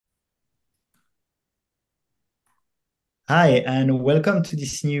Hi, and welcome to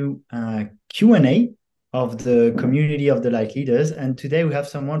this new Q&A of the community of the light leaders. And today we have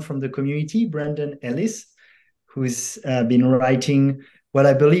someone from the community, Brandon Ellis, who's been writing what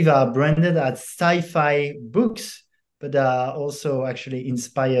I believe are branded as sci-fi books, but are also actually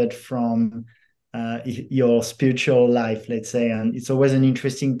inspired from your spiritual life, let's say. And it's always an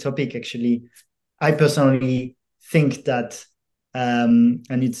interesting topic, actually. I personally think that and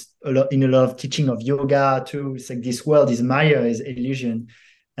it's a lot in a lot of teaching of yoga too. It's like this world is Maya, is illusion,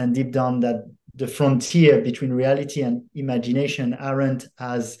 and deep down that the frontier between reality and imagination aren't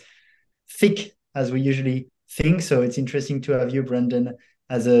as thick as we usually think. So it's interesting to have you, Brandon,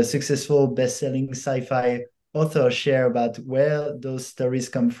 as a successful best-selling sci-fi author, share about where those stories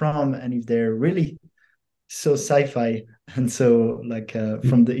come from and if they're really so sci-fi and so like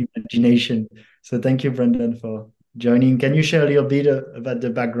from the imagination. So thank you, Brendan, for joining. Can you share a little bit about the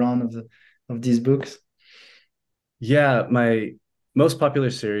background of these books? Yeah, my most popular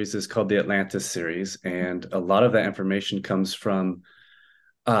series is called the Atlantis series, and a lot of that information comes from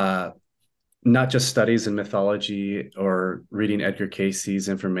uh, not just studies in mythology or reading Edgar Casey's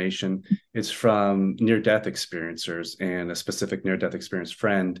information. It's from near-death experiencers and a specific near-death experience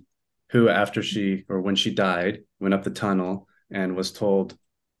friend who, after she or when she died, went up the tunnel and was told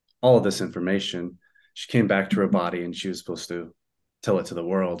all of this information. She came back to her body and she was supposed to tell it to the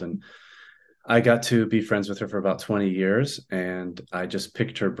world. And I got to be friends with her for about 20 years, and I just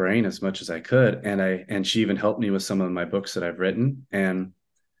picked her brain as much as I could. And she even helped me with some of my books that I've written. And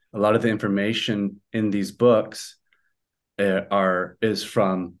a lot of the information in these books are is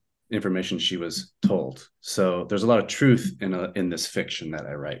from information she was told. So there's a lot of truth in this fiction that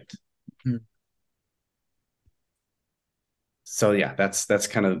I write. Hmm. So yeah, that's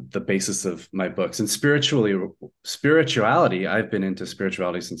kind of the basis of my books. And spirituality, I've been into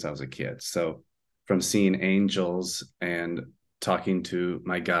spirituality since I was a kid. So from seeing angels and talking to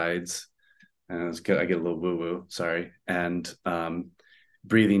my guides, and I get a little woo woo, sorry, and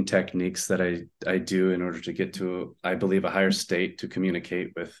breathing techniques that I do in order to get to, I believe, a higher state to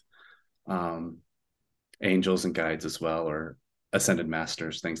communicate with um, angels and guides as well, or ascended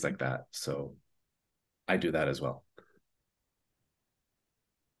masters, things like that. So I do that as well.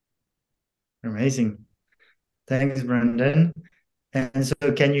 Amazing. Thanks, Brandon. And so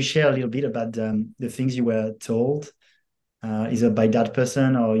can you share a little bit about the things you were told, either by that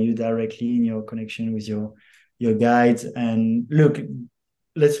person or you directly in your connection with your guides? And look,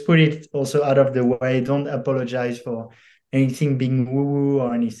 let's put it also out of the way. Don't apologize for anything being woo-woo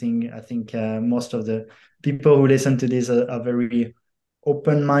or anything. I think most of the people who listen to this are very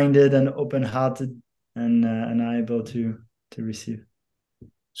open-minded and open-hearted and are able to receive.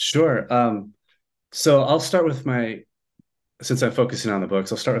 Sure. So I'll start with my, since I'm focusing on the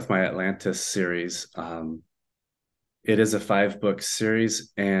books, I'll start with my Atlantis series. It is a 5 book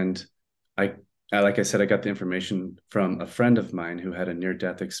series, and I, like I said, I got the information from a friend of mine who had a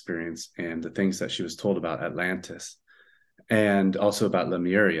near-death experience and the things that she was told about Atlantis, and also about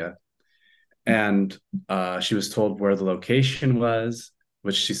Lemuria. And she was told where the location was,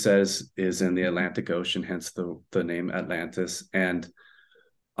 which she says is in the Atlantic Ocean, hence the name Atlantis. And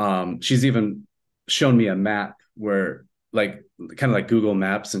she's even shown me a map where, like, kind of like Google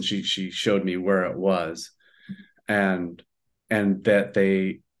Maps, and she showed me where it was, and that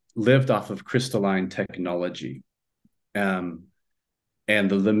they lived off of crystalline technology. Um,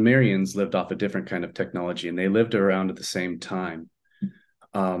 and the Lemurians lived off a different kind of technology, and they lived around at the same time.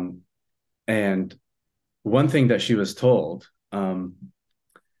 Um, and one thing that she was told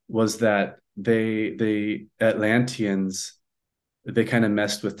was that the Atlanteans, they kind of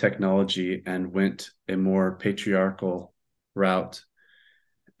messed with technology and went a more patriarchal route.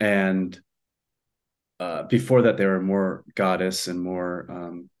 And before that, they were more goddess and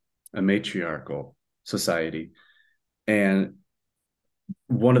more a matriarchal society. And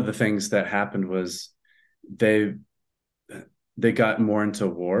one of the things that happened was they they got more into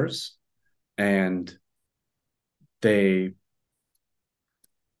wars, and they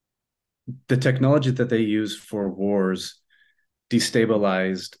the technology that they used for wars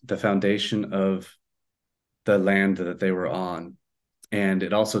destabilized the foundation of the land that they were on, and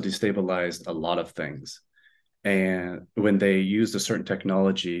it also destabilized a lot of things. And when they used a certain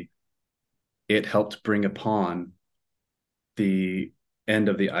technology, it helped bring upon the end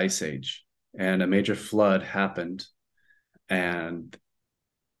of the ice age, and a major flood happened, and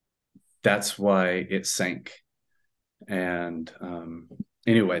that's why it sank. And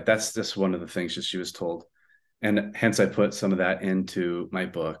anyway, that's just one of the things that she was told, and hence I put some of that into my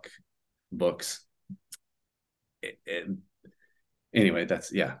books. It, it, anyway,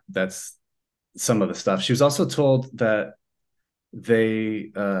 that's, yeah, that's some of the stuff. She was also told that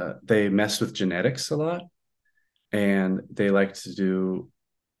they mess with genetics a lot, and they like to do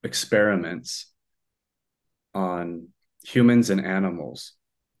experiments on humans and animals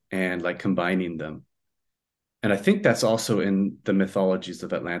and like combining them. And I think that's also in the mythologies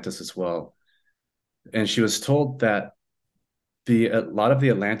of Atlantis as well. And she was told that a lot of the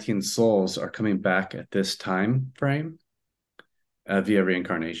Atlantean souls are coming back at this time frame via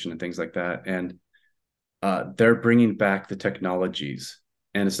reincarnation and things like that. And they're bringing back the technologies,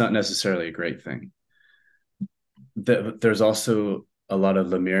 and it's not necessarily a great thing. There's also a lot of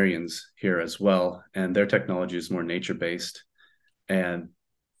Lemurians here as well, and their technology is more nature based, and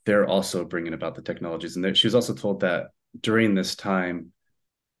they're also bringing about the technologies. And she was also told that during this time,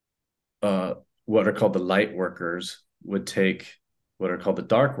 what are called the light workers would take what are called the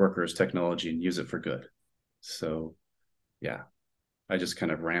dark workers technology and use it for good. So, yeah, I just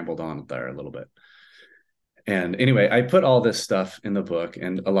kind of rambled on there a little bit. And anyway, I put all this stuff in the book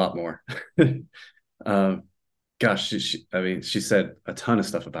and a lot more. um, Gosh, I mean, she said a ton of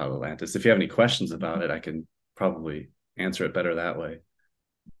stuff about Atlantis. If you have any questions about it, I can probably answer it better that way.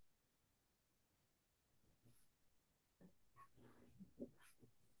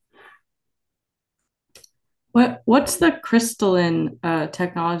 What's the crystalline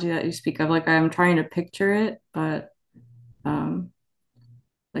technology that you speak of? Like I'm trying to picture it, but um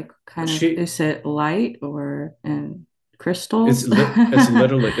like kind of She is it light or and crystals? it's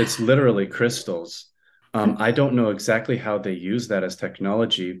literally crystals. I don't know exactly how they use that as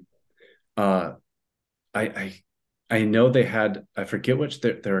technology. Uh, I I know they had, I forget which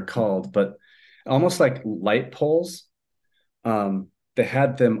they're called, but almost like light poles. They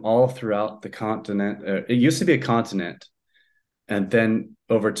had them all throughout the continent. It used to be a continent, and then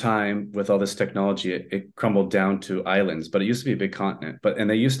over time, with all this technology, it crumbled down to islands. But it used to be a big continent. And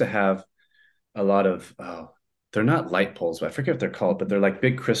they used to have a lot of, oh, they're not light poles, but I forget what they're called, but they're like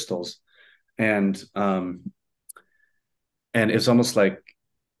big crystals, and it's almost like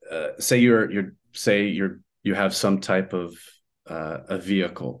say you have some type of a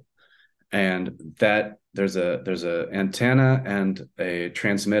vehicle, and that there's a antenna and a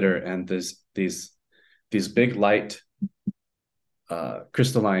transmitter, and there's these big light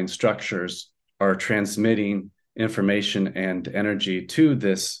crystalline structures are transmitting information and energy to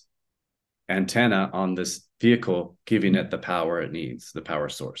this antenna on this vehicle, giving it the power it needs, the power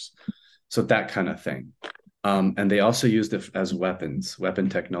source. So that kind of thing. And they also used it as weapons. Weapon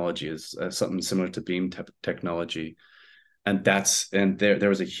technology is something similar to beam technology. And there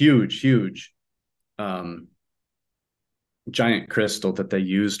was a huge um, giant crystal that they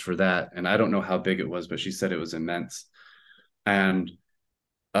used for that. And I don't know how big it was, but she said it was immense. And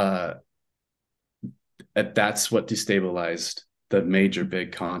uh, that's what destabilized the major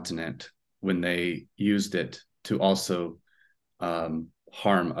big continent when they used it to also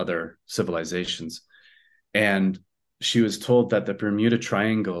harm other civilizations. And she was told that the Bermuda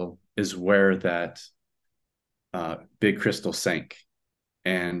Triangle is where that big crystal sank.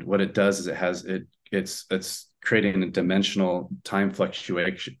 And what it does is it's creating a dimensional time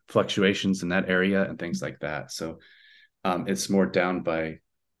fluctuations in that area and things like that. So it's more down by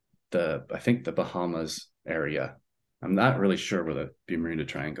I think the Bahamas area. I'm not really sure where the Bermuda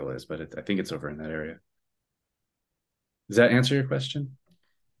Triangle is, but I think it's over in that area. Does that answer your question?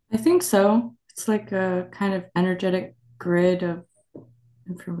 I think so. It's like a kind of energetic grid of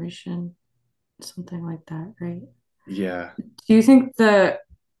information, something like that, right? Yeah. Do you think the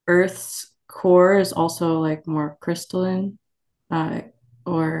Earth's core is also like more crystalline? Uh,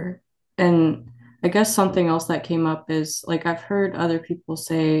 or, and I guess something else that came up is like I've heard other people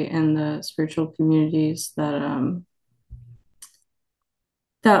say in the spiritual communities that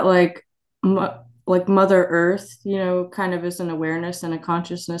like Mother Earth, kind of is an awareness and a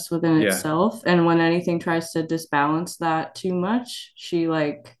consciousness within Yeah. itself. And when anything tries to disbalance that too much, she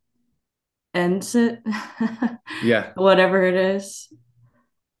like ends it, Yeah. whatever it is,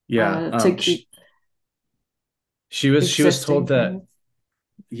 Yeah. to keep She was told existing, kind that, of.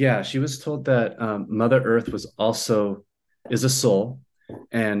 yeah, she was told that Mother Earth is a soul,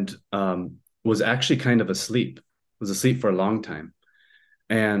 and was actually kind of asleep, was asleep for a long time.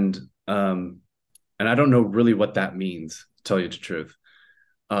 And um and I don't know really what that means, to tell you the truth.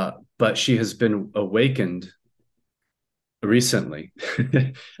 But she has been awakened recently.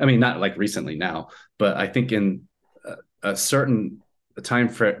 I mean, not like recently now, but I think in a certain time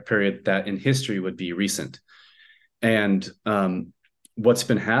period that in history would be recent. And what's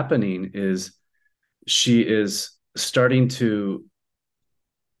been happening is she is starting to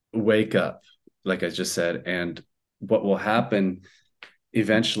wake up, like I just said. And what will happen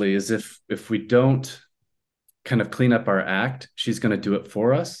eventually is if we don't kind of clean up our act, she's going to do it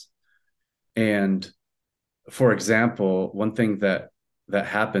for us. And for example, one thing that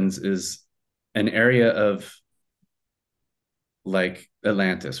happens is an area of like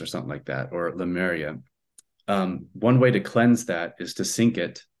Atlantis or something like that, or Lemuria. One way to cleanse that is to sink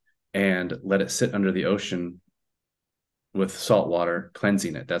it and let it sit under the ocean with salt water,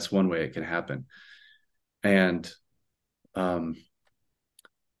 cleansing it. That's one way it can happen. And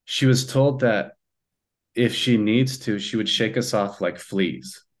she was told that if she needs to, she would shake us off like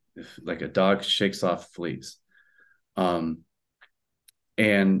fleas, if like a dog shakes off fleas.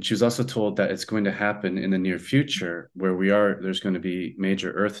 And she was also told that it's going to happen in the near future where there's going to be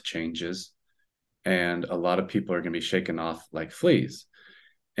major earth changes and a lot of people are going to be shaken off like fleas.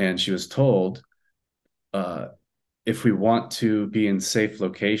 And she was told, if we want to be in safe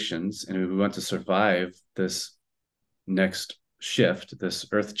locations and we want to survive this next shift, this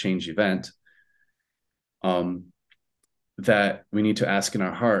earth change event, that we need to ask in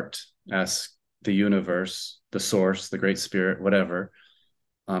our heart, ask the universe, the source, the great spirit, whatever,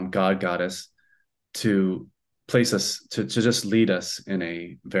 God, goddess, to place us, to just lead us in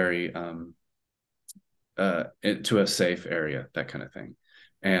a very, to a safe area, that kind of thing.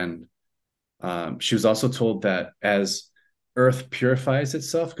 And she was also told that as Earth purifies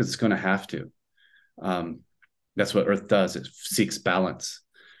itself, because it's going to have to, that's what Earth does. It seeks balance.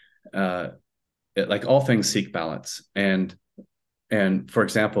 Like all things seek balance. And for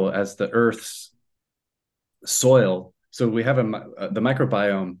example, as the Earth's soil, so we have the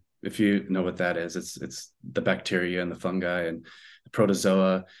microbiome, if you know what that is, it's the bacteria and the fungi and the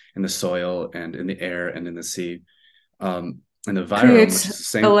protozoa in the soil and in the air and in the sea. And the virome, which is the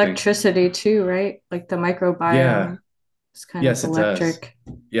same electricity thing. Too, right? Like the microbiome. Yeah. It's kind of electric.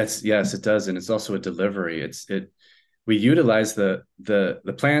 It does. Yes, it does. And it's also a delivery. We utilize the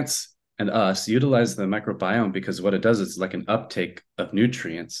plants and us utilize the microbiome because what it does is like an uptake of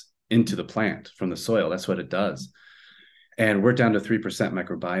nutrients into the plant from the soil. That's what it does. And we're down to 3%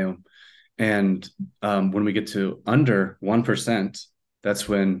 microbiome. And when we get to under 1%, that's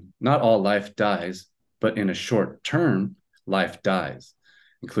when not all life dies, but in a short term, life dies,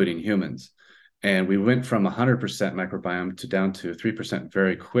 including humans. And we went from 100% microbiome to down to 3%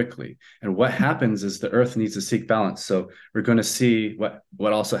 very quickly. And what happens is the earth needs to seek balance. So we're going to see what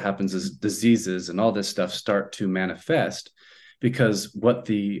also happens is diseases and all this stuff start to manifest because what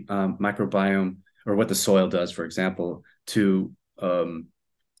the microbiome or what the soil does, for example, to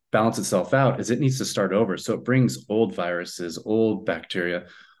balance itself out is it needs to start over. So it brings old viruses, old bacteria,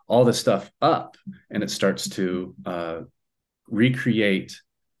 all this stuff up, and it starts to recreate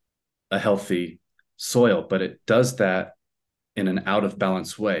a healthy soil, but it does that in an out of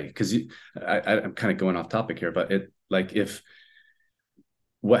balance way. Because I'm kind of going off topic here, but if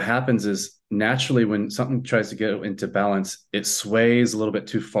what happens is naturally when something tries to get into balance, it sways a little bit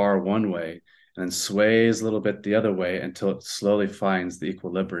too far one way and then sways a little bit the other way until it slowly finds the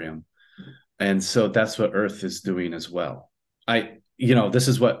equilibrium. And so that's what Earth is doing as well. This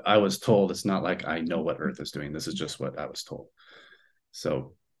is what I was told. It's not like I know what Earth is doing. This is just what I was told.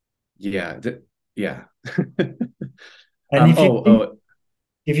 So yeah. Yeah. And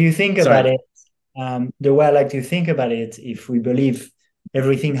if you think about it, the way I like to think about it, if we believe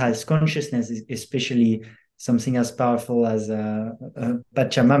everything has consciousness, especially something as powerful as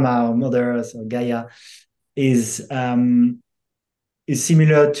Pachamama or Mother Earth or Gaia, is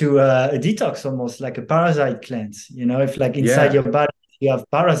similar to a detox, almost like a parasite cleanse. If like inside your body you have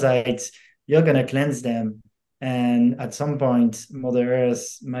parasites, you're gonna cleanse them. And at some point, Mother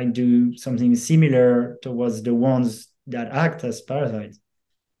Earth might do something similar towards the ones that act as parasites.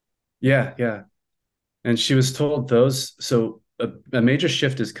 Yeah, yeah. And she was told so a major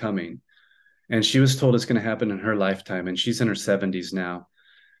shift is coming. And she was told it's going to happen in her lifetime. And she's in her 70s now.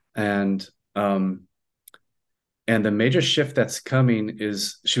 And the major shift that's coming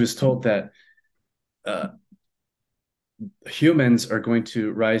is she was told that humans are going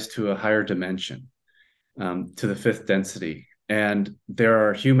to rise to a higher dimension. To the fifth density. And there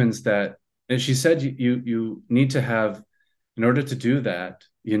are humans and she said you need to have, in order to do that,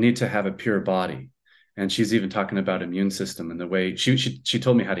 you need to have a pure body. And she's even talking about immune system and the way she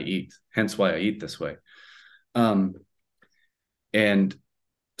told me how to eat, hence why I eat this way. And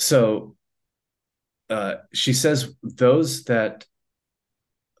so she says those that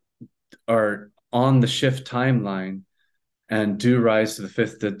are on the shift timeline and do rise to the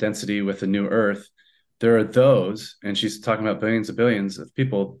fifth density with the new Earth, there are those, and she's talking about billions and billions of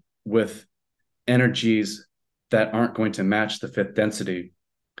people with energies that aren't going to match the fifth density.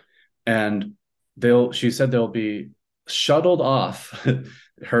 And she said they'll be shuttled off,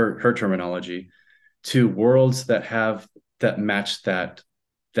 her terminology, to worlds that match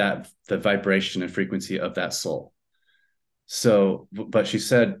the vibration and frequency of that soul. So, but she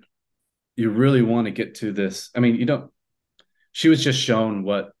said, you really want to get to this. I mean, you don't, she was just shown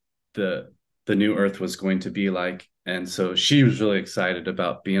what the new earth was going to be like. And so she was really excited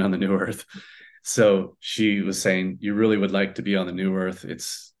about being on the new earth. So she was saying, you really would like to be on the new earth.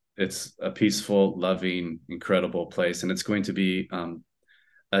 It's a peaceful, loving, incredible place. And it's going to be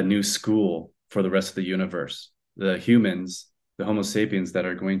a new school for the rest of the universe. The humans, the Homo sapiens that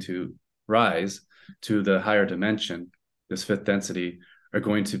are going to rise to the higher dimension, this fifth density, are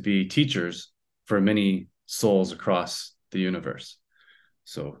going to be teachers for many souls across the universe.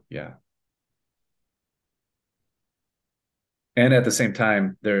 So, yeah. And at the same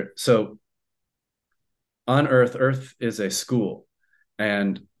time, so on Earth is a school.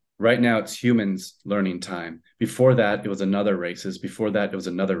 And right now it's humans learning time. Before that, it was another races. Before that, it was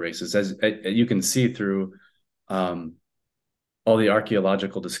another races. As you can see through all the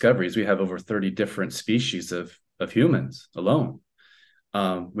archaeological discoveries, we have over 30 different species of humans alone.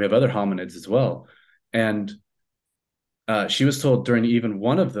 We have other hominids as well. And she was told during even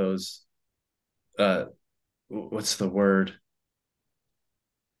one of those, what's the word?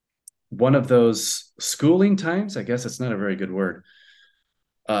 One of those schooling times, I guess it's not a very good word,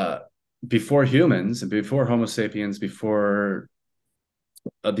 before humans and before Homo sapiens, before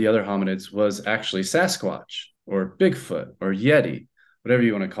the other hominids, was actually Sasquatch or Bigfoot or Yeti, whatever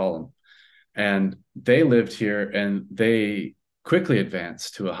you want to call them. And they lived here and they quickly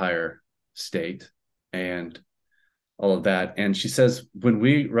advanced to a higher state and all of that. And she says, when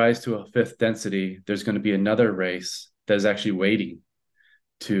we rise to a fifth density, there's going to be another race that is actually waiting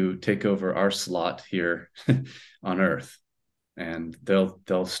to take over our slot here on Earth. And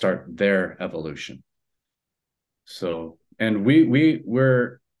they'll start their evolution. So, and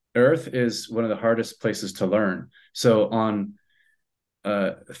we're Earth is one of the hardest places to learn. So on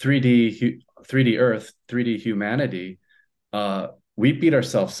 3D Earth, 3D humanity, we beat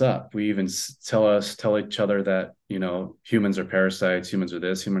ourselves up. We even tell each other that, you know, humans are parasites, humans are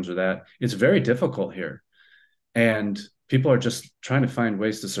this, humans are that. It's very difficult here. And people are just trying to find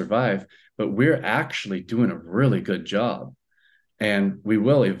ways to survive, but we're actually doing a really good job. And we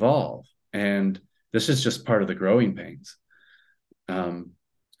will evolve. And this is just part of the growing pains.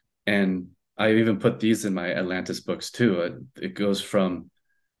 And I even put these in my Atlantis books too. It goes from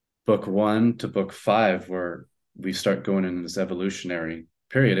book 1 to book 5, where we start going in this evolutionary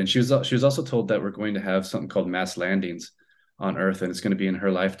period. And she was also told that we're going to have something called mass landings on Earth, and it's going to be in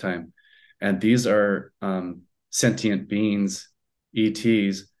her lifetime. And these are sentient beings,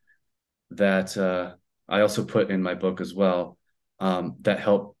 ETs, that I also put in my book as well, that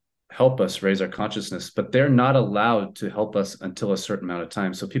help us raise our consciousness, but they're not allowed to help us until a certain amount of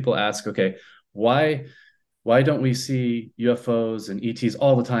time. So people ask, okay, why don't we see UFOs and ETs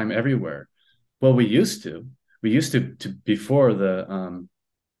all the time everywhere? Well, we used to before the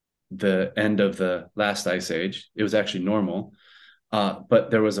end of the last ice age. It was actually normal, but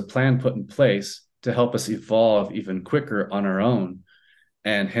there was a plan put in place to help us evolve even quicker on our own,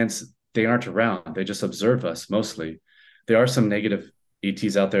 and hence they aren't around. They just observe us mostly. There are some negative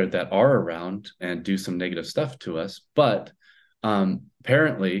ETs out there that are around and do some negative stuff to us, but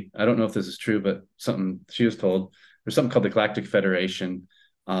apparently, I don't know if this is true, but something she was told, there's something called the Galactic Federation,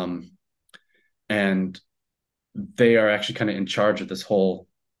 and they are actually kind of in charge of this whole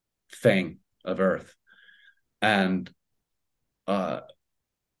thing of Earth. And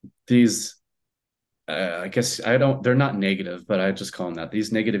these, I guess they're not negative, but I just call them that.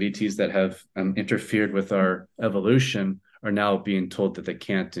 These negative ETs that have interfered with our evolution are now being told that they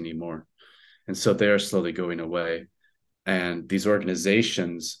can't anymore. And so they are slowly going away. And these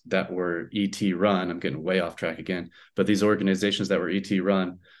organizations that were ET run, I'm getting way off track again, but these organizations that were ET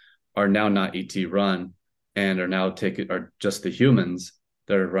run are now not ET run, and are just the humans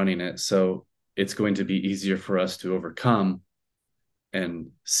that are running it. So it's going to be easier for us to overcome and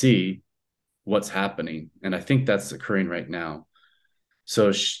see what's happening. And I think that's occurring right now.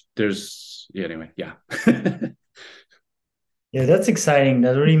 So anyway, yeah. Yeah, that's exciting.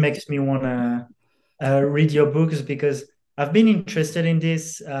 That really makes me want to read your books, because I've been interested in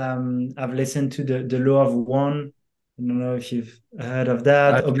this. I've listened to the Law of One. I don't know if you've heard of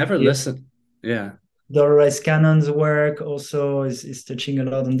that. I've never listened. Yeah. Dolores Cannon's work also is touching a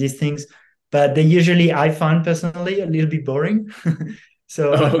lot on these things, but they usually, I find personally, a little bit boring.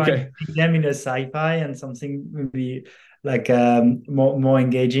 So I find them in a sci-fi and something maybe like more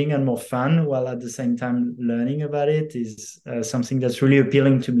engaging and more fun, while at the same time learning about it is something that's really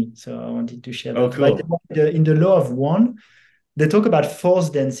appealing to me. So I wanted to share that. Oh, cool. Like in the Law of One, they talk about force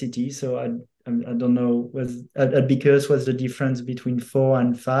density. So I don't know, was I'd be curious what's the difference between 4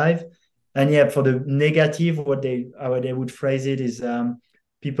 and 5. And yeah, for the negative, how they would phrase it is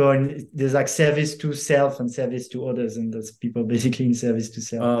there's like service to self and service to others, and there's people basically in service to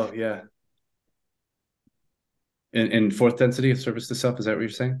self. Oh, yeah. In fourth density of service to self, is that what you're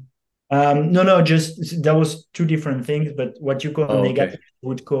saying? No, just there was two different things, but what you call Oh, negative okay.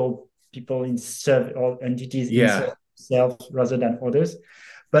 would call people in serve or entities in Yeah. service to self rather than others.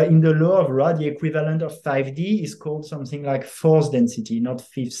 But in the law of Ra, the equivalent of 5D is called something like fourth density, not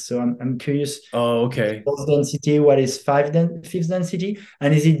fifth. So I'm curious, Oh, okay. fourth density, what is fifth density?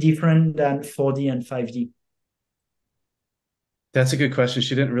 And is it different than 4D and 5D? That's a good question.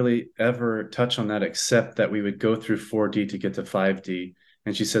 She didn't really ever touch on that, except that we would go through 4D to get to 5D.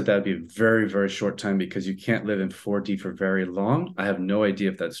 And she said that'd be a very, very short time because you can't live in 4D for very long. I have no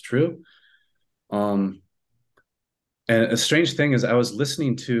idea if that's true. Um, and a strange thing is I was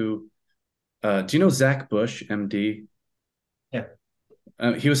listening to, do you know Zach Bush, MD? Yeah.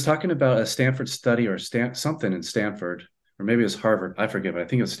 He was talking about a Stanford study or something in Stanford, or maybe it was Harvard. I forget, but I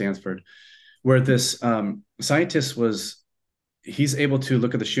think it was Stanford, where this scientist he's able to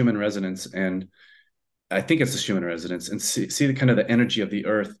look at the Schumann resonance, and I think it's the Schumann resonance, and see the kind of the energy of the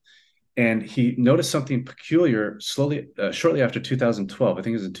Earth. And he noticed something peculiar shortly after 2012. I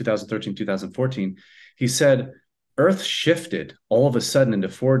think it was in 2013, 2014. He said Earth shifted all of a sudden into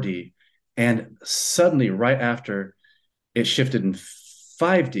 4D, and suddenly right after it shifted in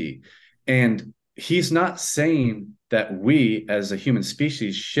 5D. And he's not saying that we as a human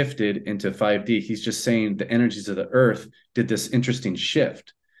species shifted into 5D. He's just saying the energies of the Earth did this interesting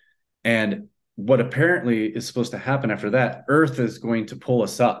shift. And what apparently is supposed to happen after that, Earth is going to pull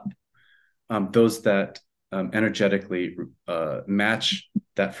us up. Those that energetically match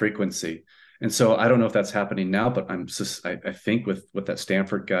that frequency. And so I don't know if that's happening now, but I think with what that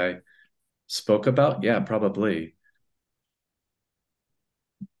Stanford guy spoke about, yeah, probably.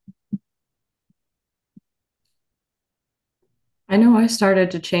 I know I started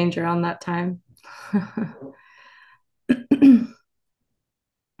to change around that time.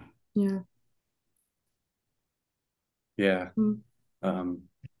 Yeah. Yeah. Mm.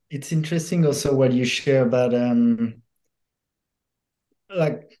 It's interesting also what you share about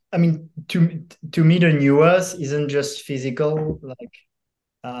like I mean to me the new Earth isn't just physical. Like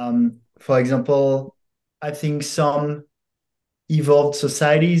for example, I think some evolved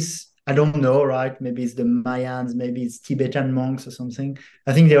societies, I don't know, right? Maybe it's the Mayans, maybe it's Tibetan monks or something.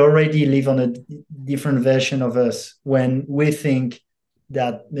 I think they already live on a different version of us when we think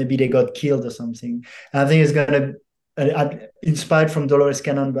that maybe they got killed or something. And I think it's gonna inspired from Dolores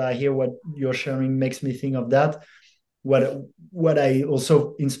Cannon, but I hear what you're sharing makes me think of that. What I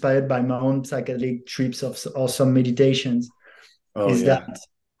also inspired by my own psychedelic trips or some meditations Oh is that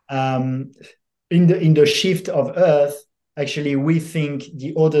yeah. um, in the shift of Earth, actually we think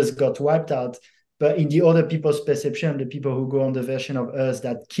the others got wiped out, but in the other people's perception, the people who go on the version of Earth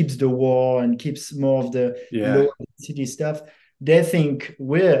that keeps the war and keeps more of the low Yeah. density stuff, they think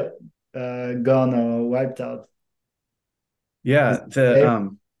we're gone or wiped out. Is Yeah. The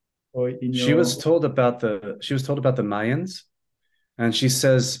that or in your she was told about the Mayans, and she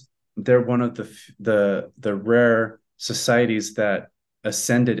says they're one of the rare societies that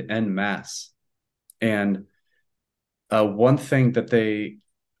ascended en masse. And one thing that they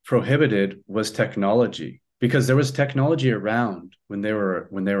prohibited was technology, because there was technology around when they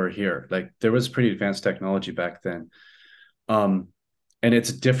were here. Like there was pretty advanced technology back then. Um, and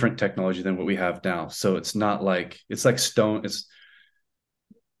it's different technology than what we have now. So it's not like it's like stone.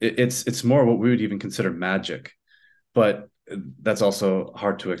 It's more what we would even consider magic, but that's also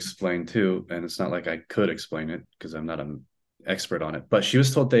hard to explain too. And it's not like I could explain it because I'm not an expert on it. But she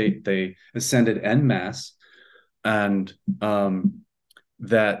was told they ascended en masse, and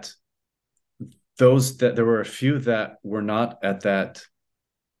that that there were a few that were not at that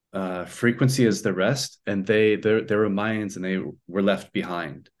frequency as the rest, and they were Mayans and they were left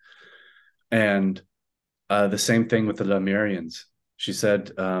behind. And the same thing with the Lemurians. She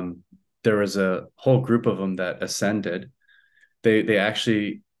said there was a whole group of them that ascended. They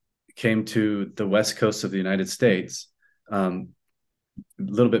actually came to the west coast of the United States a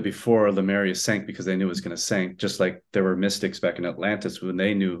little bit before Lemuria sank, because they knew it was going to sink, just like there were mystics back in Atlantis when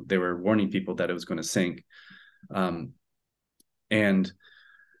they knew, they were warning people that it was going to sink. And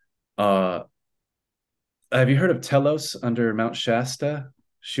have you heard of Telos under Mount Shasta?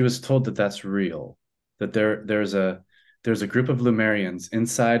 She was told that that's real, that there's a group of Lemurians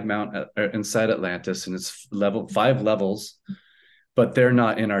inside Atlantis, and it's 5 levels, but they're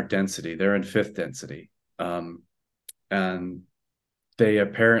not in our density. They're in fifth density. And they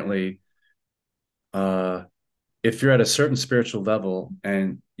apparently if you're at a certain spiritual level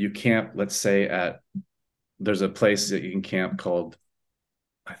and you camp, let's say there's a place that you can camp called,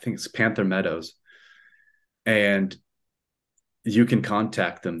 I think it's Panther Meadows, and you can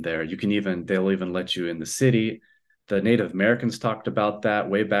contact them there. They'll even let you in the city. The Native Americans talked about that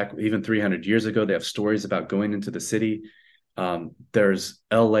way back, even 300 years ago. They have stories about going into the city. There's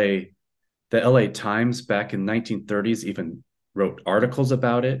LA, the LA Times back in 1930s even wrote articles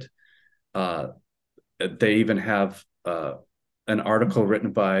about it. They even have an article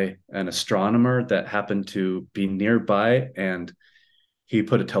written by an astronomer that happened to be nearby, and he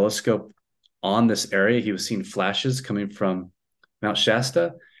put a telescope on this area. He was seeing flashes coming from Mount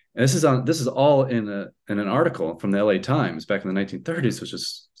Shasta. And this is all in an article from the LA Times back in the 1930s, which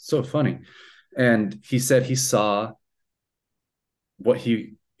is so funny. And he said he saw what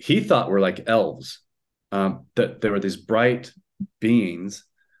he thought were like elves, that there were these bright beings,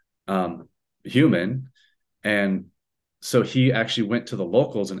 human. And so he actually went to the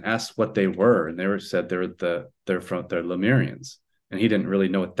locals and asked what they were, and said they're Lemurians, and he didn't really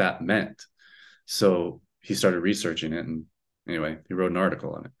know what that meant. So he started researching it, and anyway, he wrote an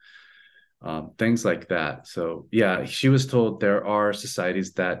article on it. Things like that. So yeah, she was told there are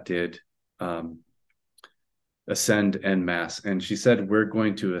societies that did ascend en masse, and she said we're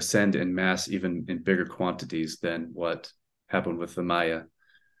going to ascend en masse even in bigger quantities than what happened with the Maya.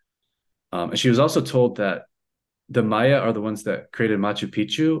 And she was also told that the Maya are the ones that created Machu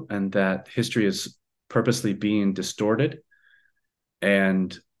Picchu, and that history is purposely being distorted.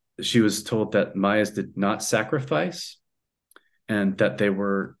 And she was told that Mayas did not sacrifice, and that they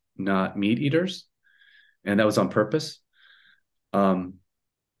were not meat eaters, and that was on purpose.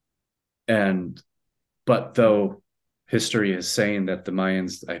 But though history is saying that the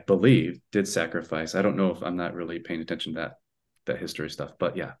Mayans, I believe, did sacrifice, I don't know, if I'm not really paying attention to that history stuff,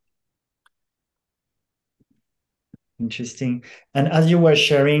 but yeah. Interesting. And as you were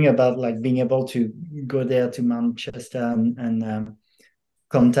sharing about like being able to go there to Manchester and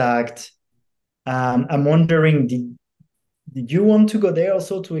contact, I'm wondering, did you want to go there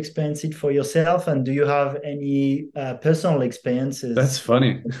also to experience it for yourself? And do you have any personal experiences? That's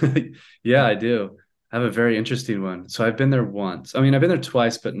funny. Yeah, I do. I have a very interesting one. So I've been there once. I mean, I've been there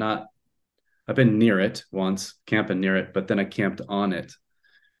twice, but I've been near it once, camping near it, but then I camped on it,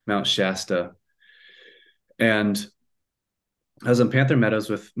 Mount Shasta. And I was in Panther Meadows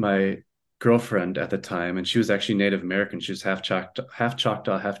with my girlfriend at the time, and she was actually Native American. She was half Choctaw,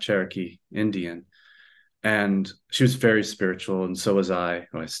 half Cherokee Indian. And she was very spiritual, and so was I.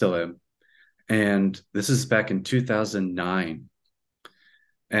 Well, I still am. And this is back in 2009.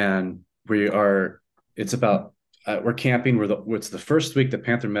 And we're camping. It's the first week that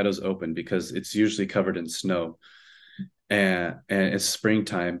Panther Meadows open, because it's usually covered in snow. And it's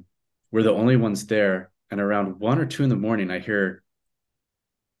springtime. We're the only ones there. And around 1 or 2 in the morning, I hear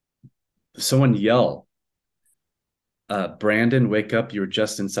someone yell, Brandon, wake up. You were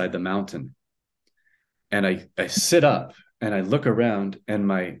just inside the mountain. And I sit up and I look around,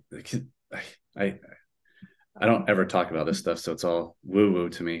 and I don't ever talk about this stuff, so it's all woo-woo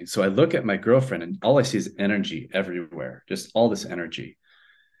to me. So I look at my girlfriend, and all I see is energy everywhere, just all this energy.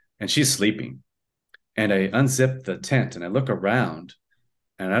 And she's sleeping. And I unzip the tent and I look around,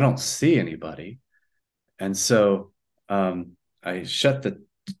 and I don't see anybody. And so I shut the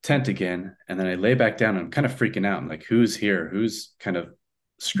tent again, and then I lay back down, and I'm kind of freaking out. I'm like, who's here? Who's kind of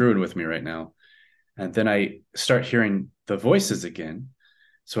screwing with me right now? And then I start hearing the voices again.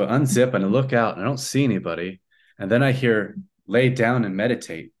 So I unzip and I look out, and I don't see anybody. And then I hear, lay down and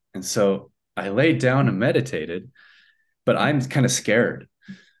meditate. And so I laid down and meditated, but I'm kind of scared.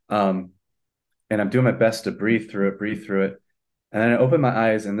 And I'm doing my best to breathe through it. And then I open my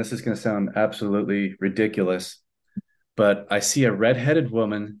eyes, and this is going to sound absolutely ridiculous, but I see a redheaded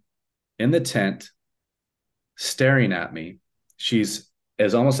woman in the tent staring at me. She's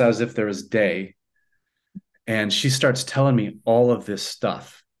almost as if there was day. And she starts telling me all of this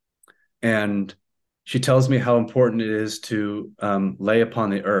stuff. And she tells me how important it is to lay upon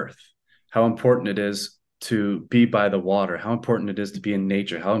the earth, how important it is to be by the water, how important it is to be in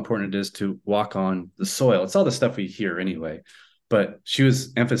nature, how important it is to walk on the soil. It's all the stuff we hear anyway. But she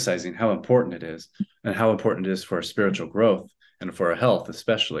was emphasizing how important it is, and how important it is for our spiritual growth and for our health,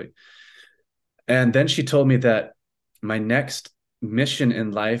 especially. And then she told me that my next mission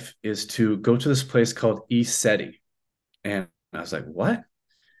in life is to go to this place called ECETI. And I was like, what?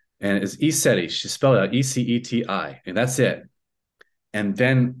 And it's ECETI. She spelled it out, ECETI, and that's it. And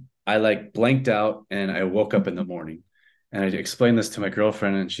then I like blanked out, and I woke up in the morning, and I explained this to my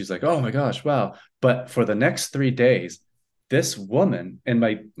girlfriend, and she's like, oh my gosh, wow. But for the next 3 days, this woman, and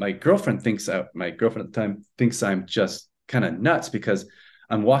my girlfriend my girlfriend at the time thinks I'm just kind of nuts because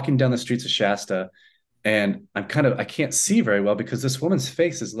I'm walking down the streets of Shasta and I can't see very well because this woman's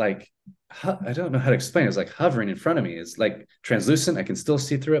face is like, I don't know how to explain it. It's like hovering in front of me. It's like translucent. I can still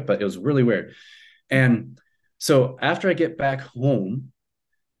see through it, but it was really weird. And so after I get back home,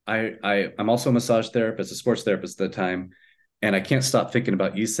 I'm also a massage therapist, a sports therapist at the time, and I can't stop thinking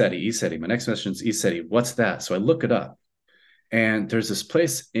about ESETI. My next mission is ESETI. What's that? So I look it up. And there's this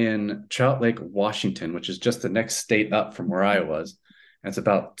place in Trout Lake, Washington, which is just the next state up from where I was. And it's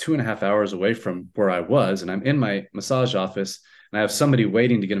about 2.5 hours away from where I was. And I'm in my massage office and I have somebody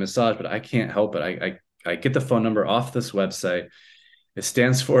waiting to get a massage, but I can't help it. I get the phone number off this website. It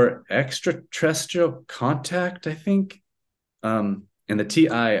stands for extraterrestrial contact, I think. And the TI,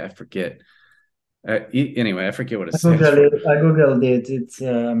 I forget. Anyway, I forget what it stands for. I googled it. It's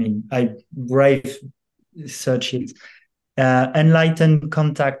I mean, I brave search it. Enlightened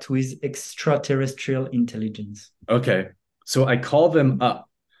contact with extraterrestrial intelligence. Okay. So I call them up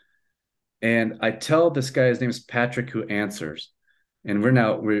and I tell this guy, his name is Patrick, who answers. And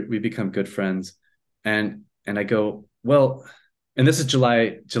we become good friends. And I go, well, and this is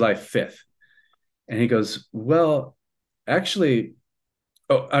July 5th. And he goes, well, actually,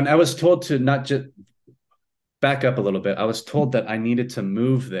 and I was told to not just back up a little bit. I was told that I needed to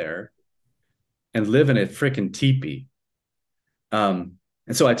move there and live in a freaking teepee. And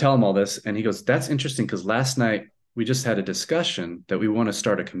so I tell him all this, and he goes, that's interesting because last night we just had a discussion that we want to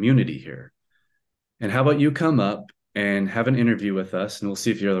start a community here. And how about you come up and have an interview with us, and we'll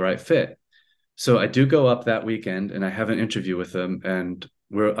see if you're the right fit. So I do go up that weekend, and I have an interview with them, and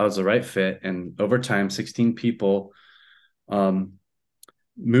I was the right fit. And over time, 16 people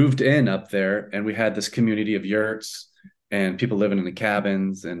moved in up there, and we had this community of yurts and people living in the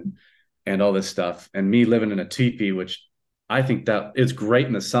cabins and all this stuff. And me living in a teepee, which I think that it's great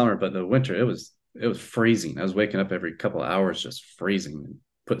in the summer, but in the winter it was freezing. I was waking up every couple of hours just freezing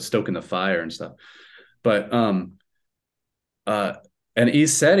and stoking the fire and stuff. But and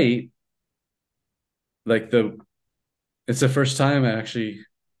ESETI, it's the first time I actually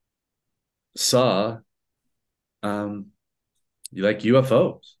saw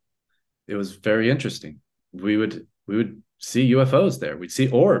UFOs. It was very interesting. We would see UFOs there. We'd see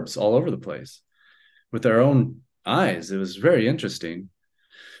orbs all over the place with our own eyes. It was very interesting.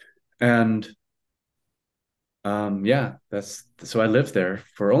 And so I lived there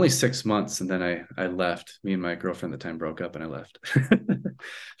for only 6 months, and then I left. Me and my girlfriend at the time broke up, and I left.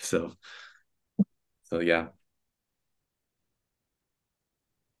 so yeah,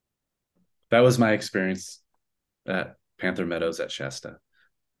 that was my experience at Panther Meadows at Shasta.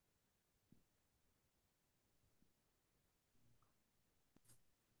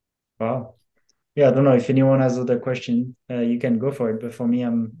 Wow. Yeah, I don't know if anyone has other questions. You can go for it. But for me,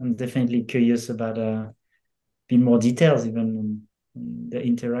 I'm definitely curious about bit more details, even on the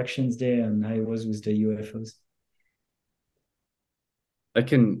interactions there and how it was with the UFOs. I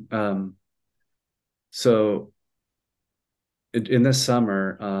can. So in this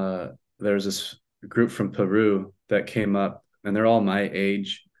summer, there's this group from Peru that came up, and they're all my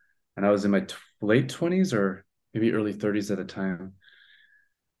age, and I was in my late 20s or maybe early 30s at the time.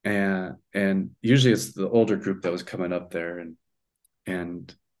 And usually it's the older group that was coming up there,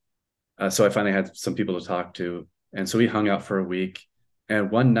 and so I finally had some people to talk to, and so we hung out for a week. And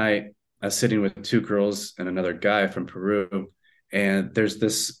one night I was sitting with two girls and another guy from Peru, and there's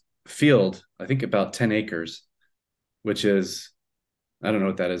this field, I think about 10 acres, which is, I don't know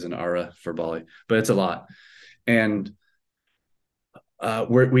what that is in Ara for Bali, but it's a lot. And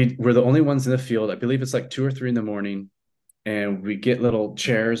we're the only ones in the field. I believe it's like 2 or 3 in the morning. And we get little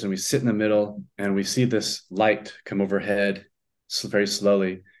chairs and we sit in the middle, and we see this light come overhead very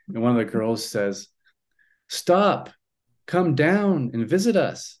slowly. And one of the girls says, stop, come down and visit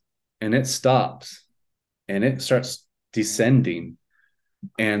us. And it stops and it starts descending,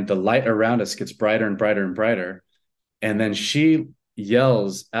 and the light around us gets brighter and brighter and brighter. And then she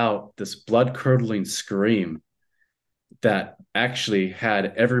yells out this blood-curdling scream that actually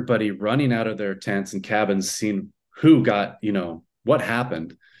had everybody running out of their tents and cabins, seeing who got, what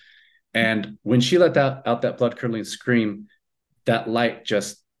happened. And when she let out that blood-curdling scream, that light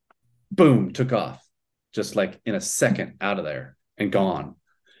just, boom, took off, just like in a second, out of there and gone.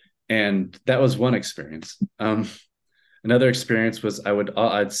 And that was one experience. Another experience was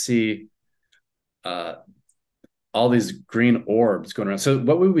I'd see all these green orbs going around. So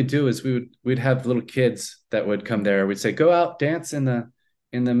what we would do is we'd have little kids that would come there. We'd say, go out, dance in the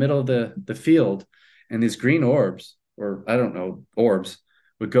middle of the field. And these green orbs, or I don't know, orbs,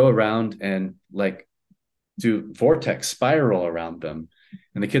 would go around and like do vortex spiral around them,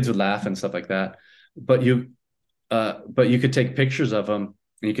 and the kids would laugh and stuff like that. But you could take pictures of them,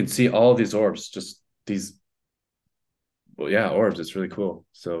 and you can see all these orbs, just these, well, yeah, orbs. It's really cool.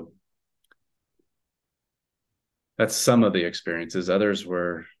 So that's some of the experiences. Others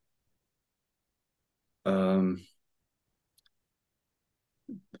were on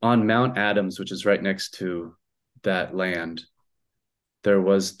Mount Adams, which is right next to that land. There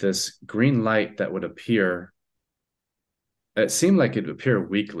was this green light that would appear. It seemed like it would appear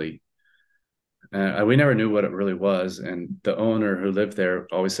weekly. We never knew what it really was. And the owner who lived there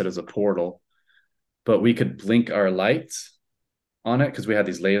always said it was a portal, but we could blink our lights on it because we had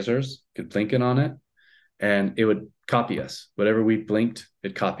these lasers, could blink it on it, and it would copy us. Whatever we blinked,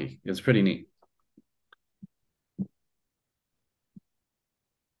 it'd copy. It was pretty neat.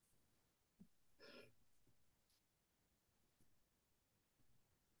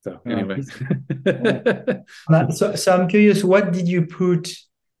 So anyway. So I'm curious, what did you put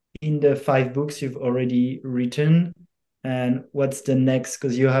in the 5 books you've already written, and what's the next?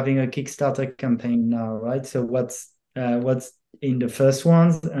 Because you're having a Kickstarter campaign now, right? So what's in the first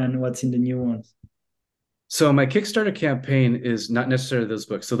ones and what's in the new ones? So my Kickstarter campaign is not necessarily those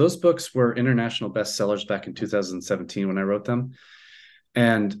books. So those books were international bestsellers back in 2017 when I wrote them.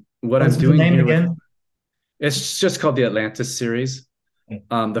 And what What's I'm doing the name here again? It's just called the Atlantis series. Okay.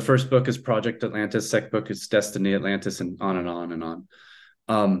 The first book is Project Atlantis. Second book is Destiny Atlantis, and on and on and on.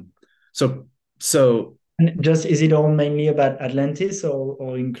 So And just, is it all mainly about Atlantis,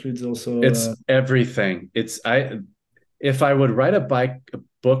 or includes also it's everything. If I would write a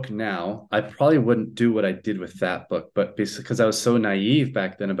book now, I probably wouldn't do what I did with that book. But because I was so naive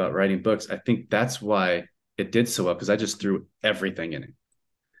back then about writing books, I think that's why it did so well, because I just threw everything in it.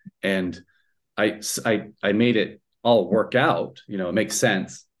 And I made it all work out, it makes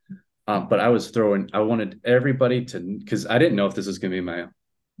sense. But I wanted everybody to, because I didn't know if this was going to be my,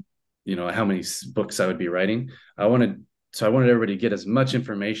 how many books I would be writing. I wanted everybody to get as much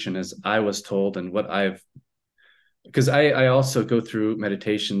information as I was told, and because I also go through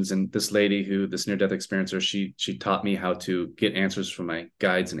meditations, and this near-death experiencer, she taught me how to get answers from my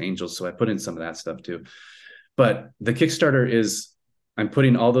guides and angels. So I put in some of that stuff too. But the Kickstarter is, I'm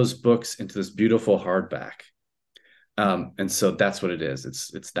putting all those books into this beautiful hardback. And so that's what it is.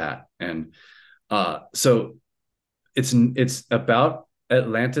 It's that. And so it's about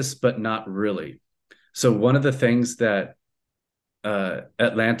Atlantis, but not really. So one of the things that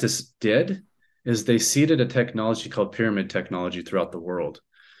Atlantis did is they seeded a technology called pyramid technology throughout the world.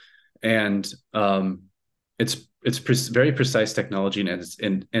 And it's very precise technology,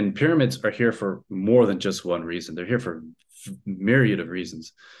 and pyramids are here for more than just one reason. They're here for myriad of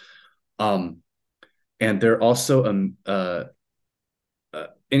reasons. And they're also and I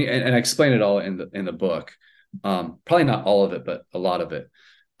explain it all in the book. Probably not all of it, but a lot of it.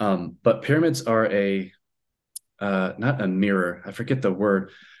 But pyramids are not a mirror. I forget the word,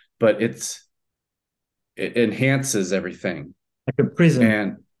 but it enhances everything. like a prism.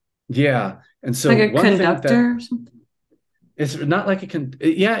 And yeah. And so like a conductor or something? It's not like it can.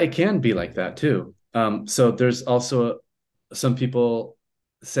 Yeah, it can be like that too. So there's also some people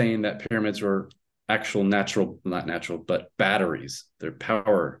saying that pyramids were actual not natural, but batteries. They're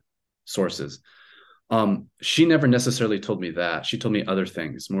power sources. She never necessarily told me that. She told me other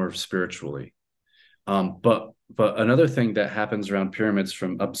things, more spiritually. But another thing that happens around pyramids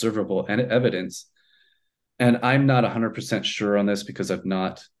from observable evidence, and I'm not 100% sure on this because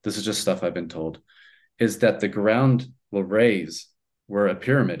this is just stuff I've been told, is that the ground will raise where a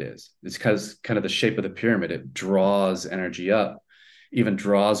pyramid is. It's because kind of the shape of the pyramid, it draws energy up, even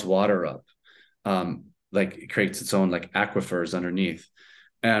draws water up. Like it creates its own like aquifers underneath.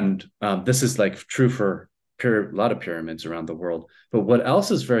 And this is like true for a lot of pyramids around the world. But what else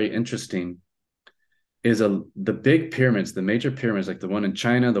is very interesting is the big pyramids, the major pyramids, like the one in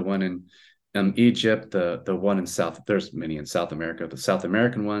China, the one in Egypt, the one in there's many in South America, the South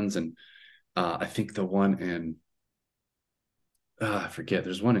American ones, and I think the one in I forget,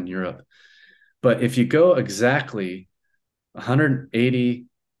 there's one in Europe. But if you go exactly 180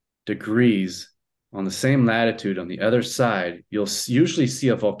 degrees on the same latitude on the other side, you'll usually see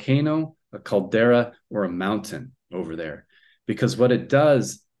a volcano, a caldera, or a mountain over there. Because what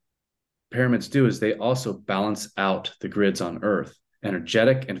pyramids do is they also balance out the grids on Earth,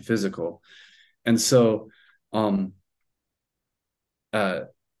 energetic and physical. And so,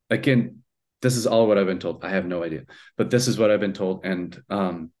 again, this is all what I've been told. I have no idea, but this is what I've been told. And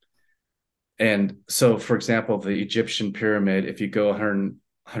so, for example, the Egyptian pyramid, if you go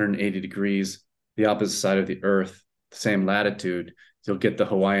 180 degrees, the opposite side of the Earth, the same latitude, you'll get the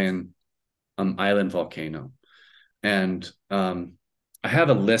Hawaiian island volcano. And I have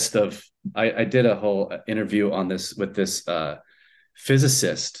a list of, I did a whole interview on this with this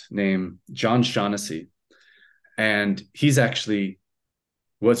physicist named John Shaughnessy. And he's actually,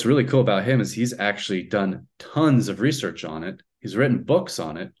 what's really cool about him is he's actually done tons of research on it. He's written books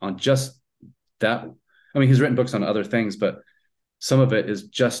on it, on just that. I mean, he's written books on other things, but some of it is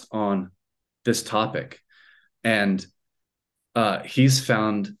just on this topic. And he's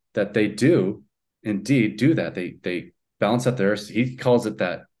found that they do indeed do that. They balance out the earth. He calls it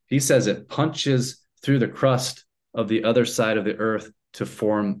that. He says it punches through the crust of the other side of the earth to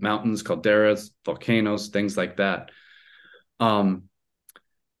form mountains, calderas, volcanoes, things like that.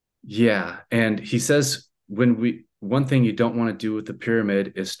 Yeah. And he says one thing you don't want to do with the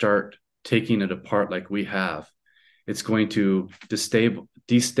pyramid is start taking it apart like we have. It's going to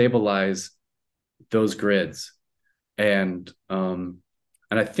destabilize those grids. And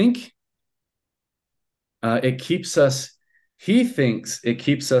I think it keeps us, he thinks it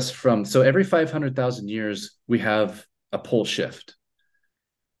keeps us from, so every 500,000 years, we have a pole shift.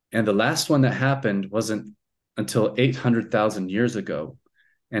 And the last one that happened wasn't until 800,000 years ago.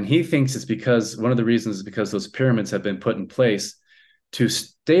 And he thinks it's because, one of the reasons is because those pyramids have been put in place to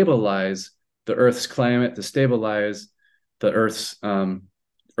stabilize the Earth's climate, to stabilize the Earth's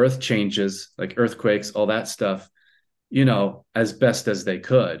Earth changes, like earthquakes, all that stuff, as best as they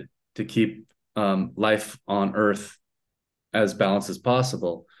could to keep life on Earth as balanced as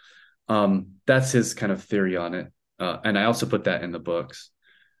possible. That's his kind of theory on it. And I also put that in the books.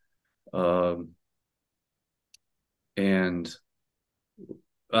 So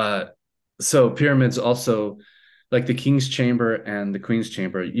pyramids also, like the King's Chamber and the Queen's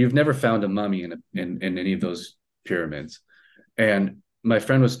Chamber, you've never found a mummy in any of those pyramids. And my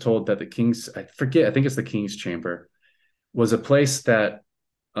friend was told that I think it's the King's Chamber, was a place that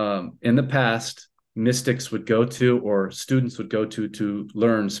in the past mystics would go to, or students would go to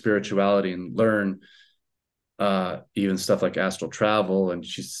learn spirituality and learn even stuff like astral travel.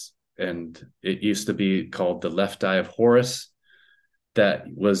 And it used to be called the left eye of Horus, that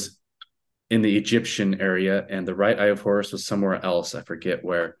was in the Egyptian area, and the right eye of Horus was somewhere else. I forget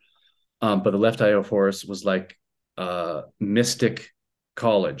where. But the left eye of Horus was like mystic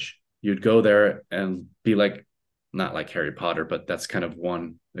college. You'd go there and be like, not like Harry Potter, but that's kind of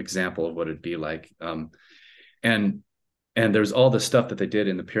one example of what it'd be like. And there's all the stuff that they did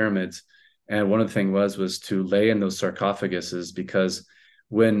in the pyramids. And one of the things was to lay in those sarcophaguses, because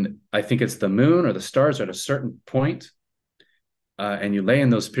when I think it's the moon or the stars are at a certain point, and you lay in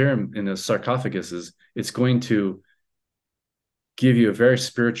those sarcophaguses, it's going to give you a very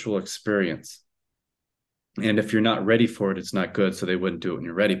spiritual experience. And if you're not ready for it, it's not good. So they wouldn't do it when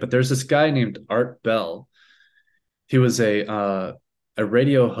you're ready. But there's this guy named Art Bell. He was a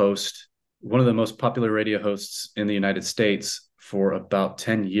radio host, one of the most popular radio hosts in the United States for about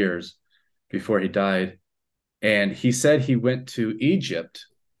 10 years before he died. And he said he went to Egypt.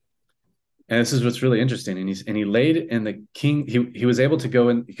 And this is what's really interesting. And he laid in the king. He was able to go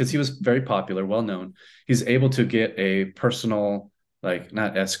in, because he was very popular, well known. He's able to get a personal, like,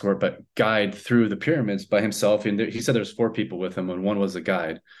 not escort, but guide through the pyramids by himself. And he said there's 4 people with him, and one was a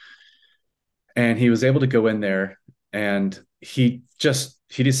guide. And he was able to go in there, and he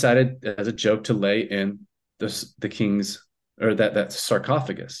decided as a joke to lay in the king's, or that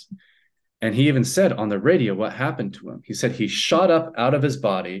sarcophagus. And he even said on the radio what happened to him. He said he shot up out of his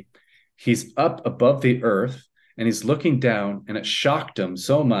body. He's up above the earth, and he's looking down, and it shocked him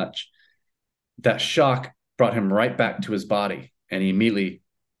so much. That shock brought him right back to his body, and he immediately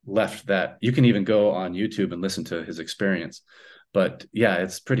left that. You can even go on YouTube and listen to his experience. But yeah,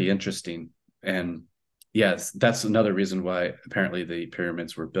 it's pretty interesting. And yes, that's another reason why apparently the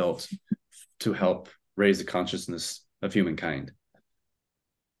pyramids were built, to help raise the consciousness of humankind.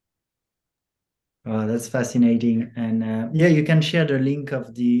 Oh, that's fascinating. And yeah, you can share the link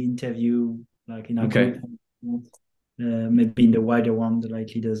of the interview, like in our group, maybe in the wider one, the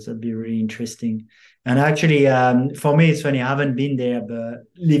Light Leaders. That'd be really interesting. And actually, for me, it's funny, I haven't been there, but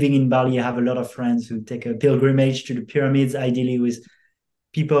living in Bali, I have a lot of friends who take a pilgrimage to the pyramids, ideally with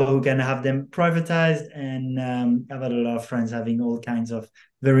people who can have them privatized. And I've had a lot of friends having all kinds of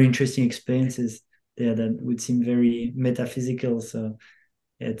very interesting experiences there that would seem very metaphysical. So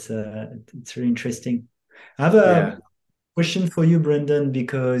it's really interesting. I have a question for you, Brandon,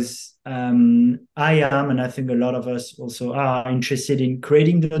 because I am, and I think a lot of us also are interested in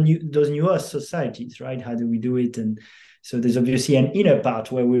creating those new Earth societies, right? How do we do it? And so there's obviously an inner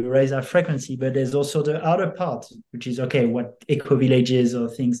part where we raise our frequency, but there's also the outer part, which is, okay, what eco-villages or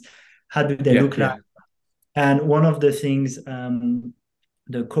things, how do they look like? And one of the things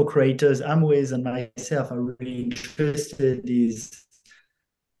the co-creators I'm with and myself are really interested is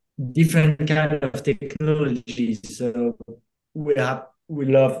different kind of technologies. So we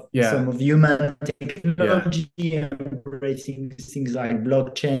love Yeah. some of human Yeah. technology, embracing things like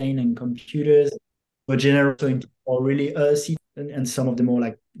blockchain and computers, but generally into more really earthy and some of the more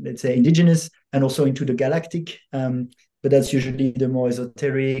like, let's say, indigenous, and also into the galactic. But that's usually the more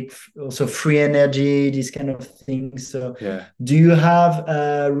esoteric, also free energy, these kind of things. So Yeah. do you have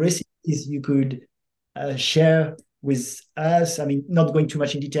recipes you could share with us? I mean, not going too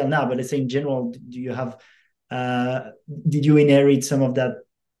much in detail now, but let's say in general, do you have, did you inherit some of that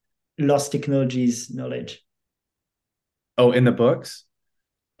lost technologies knowledge? Oh, in the books?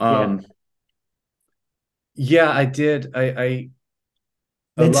 Yeah. Um, yeah, I did. A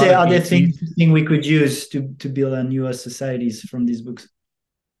Let's lot say, of are there ET. things you think we could use to build a newer societies from these books?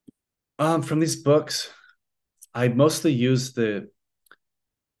 From these books, I mostly use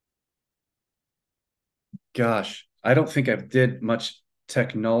gosh, I don't think I did much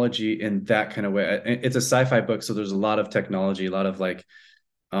technology in that kind of way. It's a sci-fi book, so there's a lot of technology, a lot of like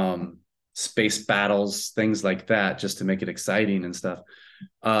um space battles, things like that, just to make it exciting and stuff.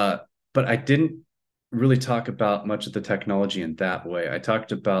 Uh, but I didn't really talk about much of the technology in that way. I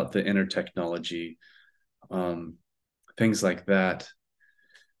talked about the inner technology, um, things like that.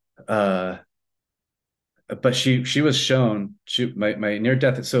 Uh, but she was shown my near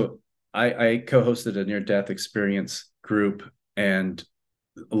death. So I co-hosted a near death experience group, and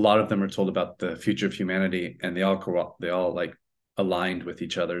a lot of them are told about the future of humanity, and they all like aligned with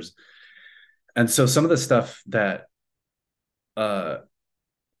each other's. And so some of the stuff that uh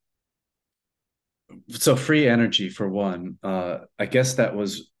so free energy for one, I guess that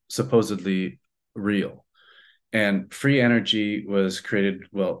was supposedly real. And free energy was created,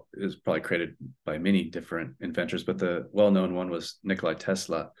 well, it was probably created by many different inventors, but the well-known one was Nikola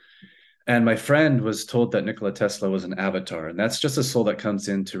Tesla. And my friend was told that Nikola Tesla was an avatar, and that's just a soul that comes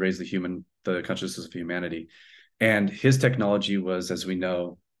in to raise the consciousness of humanity. And his technology was, as we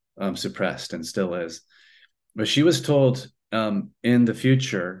know, suppressed and still is. But she was told in the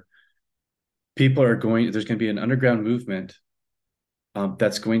future, there's going to be an underground movement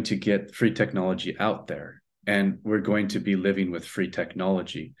that's going to get free technology out there. And we're going to be living with free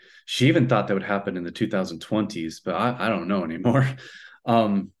technology. She even thought that would happen in the 2020s, but I don't know anymore.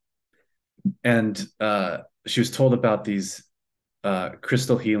 Um, and she was told about these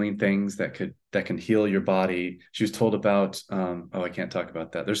crystal healing things that can heal your body. She was told about I can't talk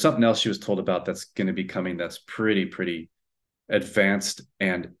about that. There's something else she was told about that's going to be coming that's pretty advanced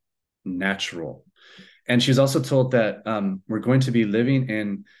and natural. And she was also told that we're going to be living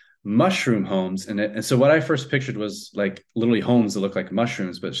in mushroom homes. And so what I first pictured was like literally homes that look like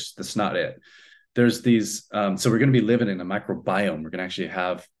mushrooms, but that's not it. There's these, so we're going to be living in a microbiome. We're going to actually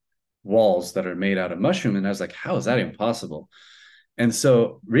have walls that are made out of mushroom. And I was like, how is that impossible? And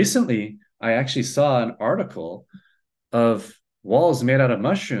so recently I actually saw an article of walls made out of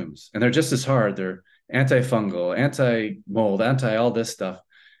mushrooms, and they're just as hard. They're antifungal, anti-mold, anti all this stuff,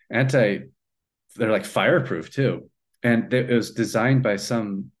 anti they're like fireproof too. And it was designed by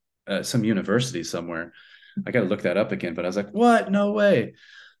some university somewhere. I got to look that up again, but I was like, what? No way.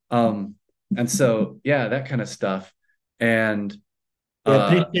 Um, and so yeah, that kind of stuff. And Yeah,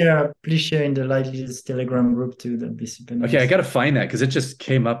 uh, please share in the Light Leaders Telegram group too. That'd be super okay, I nice. got to find that because it just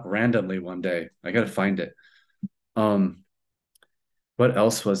came up randomly one day. I got to find it. Um, what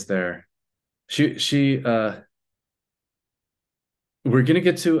else was there? She we're gonna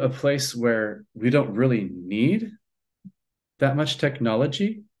get to a place where we don't really need that much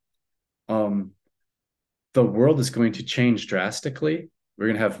technology. Um, the world is going to change drastically. We're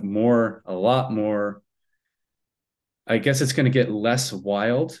going to have a lot more. I guess it's going to get less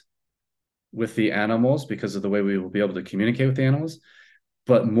wild with the animals because of the way we will be able to communicate with the animals,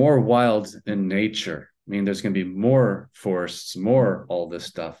 but more wild in nature. I mean, there's going to be more forests, more all this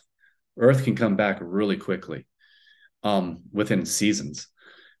stuff. Earth can come back really quickly, within seasons.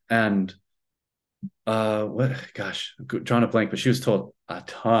 And what gosh, I'm drawing a blank, but she was told a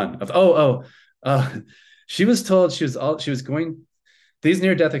ton of uh she was told she was going these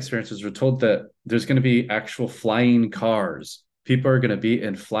near death experiences were told that there's going to be actual flying cars. People are going to be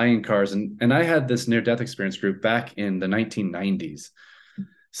in flying cars. And I had this near death experience group back in the 1990s.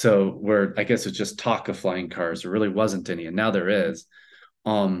 So where I guess it's just talk of flying cars. There really wasn't any. And now there is.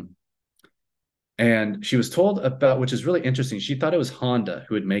 Um, and she was told about, which is really interesting. She thought it was Honda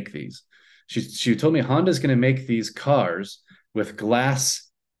who would make these. She told me Honda's going to make these cars with glass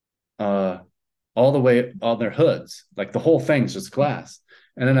uh, all the way on their hoods. Like the whole thing's just glass.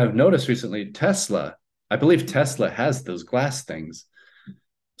 And then I've noticed recently I believe Tesla has those glass things.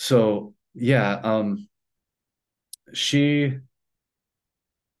 So yeah, she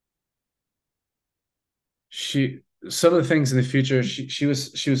she some of the things in the future, she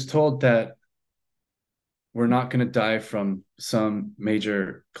was told that we're not going to die from some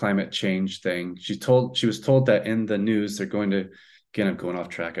major climate change thing. She was told that in the news they're going to, again, I'm going off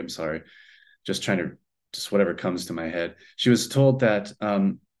track, I'm sorry, just trying to, just whatever comes to my head. She was told that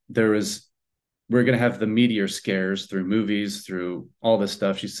we're going to have the meteor scares through movies, through all this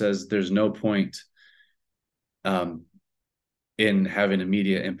stuff. She says there's no point um, in having a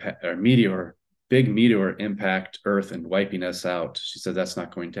media impact or big meteor impact Earth and wiping us out. She said that's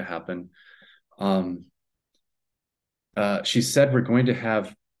not going to happen. Um, she said we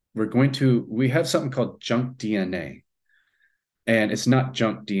have something called junk DNA, and it's not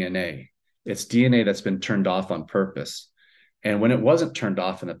junk DNA. It's DNA that's been turned off on purpose. And when it wasn't turned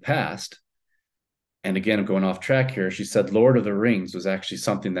off in the past, and again, I'm going off track here, she said Lord of the Rings was actually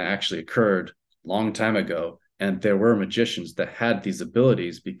something that actually occurred a long time ago. And there were magicians that had these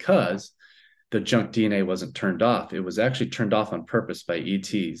abilities because the junk DNA wasn't turned off. It was actually turned off on purpose by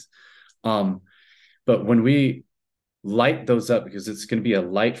ETs. But when we light those up, because it's going to be a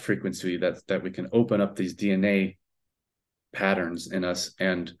light frequency that we can open up these DNA patterns in us.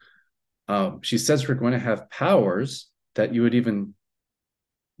 And she says we're going to have powers that you would even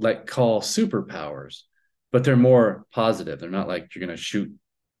like call superpowers, but they're more positive. They're not like you're going to shoot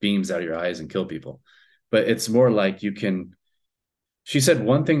beams out of your eyes and kill people, but it's more like you can. She said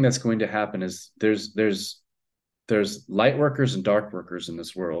one thing that's going to happen is there's light workers and dark workers in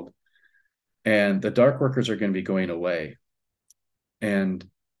this world, and the dark workers are going to be going away, and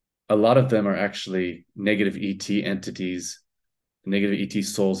a lot of them are actually negative ET entities, negative ET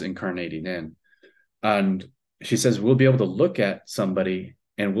souls incarnating in. And she says we'll be able to look at somebody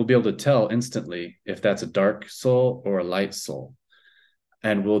and we'll be able to tell instantly if that's a dark soul or a light soul.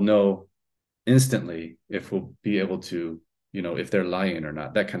 And we'll know instantly if we'll be able to, if they're lying or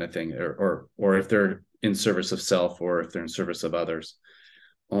not, that kind of thing, or if they're in service of self or if they're in service of others.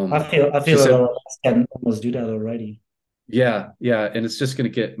 I She feel a said, lot of us can almost do that already. yeah, and it's just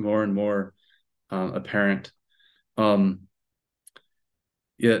going to get more and more apparent. Um,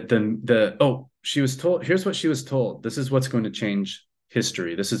 yeah, then she was told, here's what she was told. This is what's going to change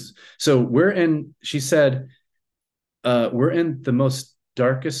history. She said, we're in the most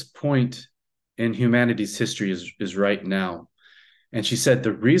darkest point in humanity's history is right now. And she said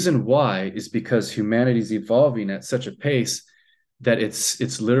the reason why is because humanity's evolving at such a pace that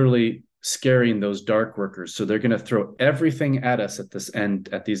it's literally scaring those dark workers. So they're going to throw everything at us at these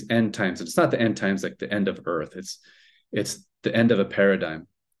end times. It's not the end times like the end of Earth. It's the end of a paradigm.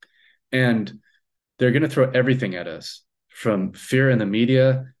 And they're going to throw everything at us, from fear in the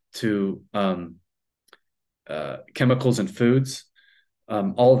media to chemicals and foods,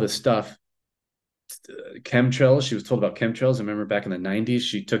 all of this stuff. Chemtrails. She was told about chemtrails. I remember back in the 90s,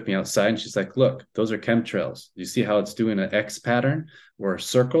 she took me outside and she's like, look, those are chemtrails. You see how it's doing an X pattern or a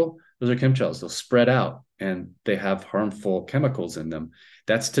circle? Those are chemtrails. They'll spread out and they have harmful chemicals in them.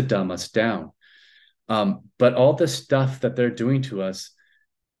 That's to dumb us down. But all this stuff that they're doing to us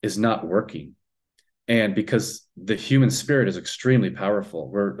is not working. And because the human spirit is extremely powerful,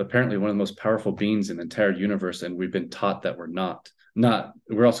 we're apparently one of the most powerful beings in the entire universe. And we've been taught that we're not.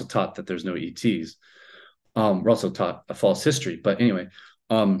 We're also taught that there's no ETs. We're also taught a false history. But anyway,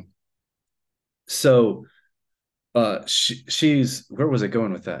 so she's, where was I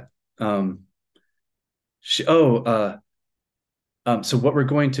going with that? So what we're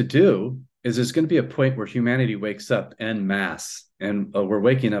going to do is there's going to be a point where humanity wakes up en masse, and we're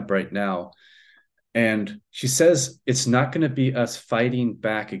waking up right now. And she says it's not going to be us fighting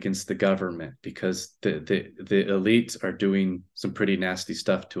back against the government, because the elites are doing some pretty nasty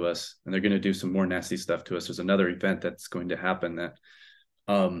stuff to us, and they're going to do some more nasty stuff to us. There's another event that's going to happen that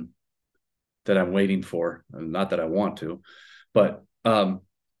I'm waiting for. Not that I want to, but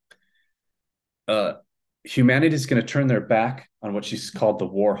humanity is going to turn their back on what she's called the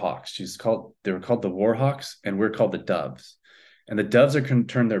Warhawks. They were called the Warhawks, and we're called the Doves. And the Doves are going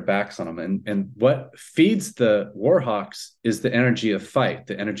to turn their backs on them. And what feeds the Warhawks is the energy of fight,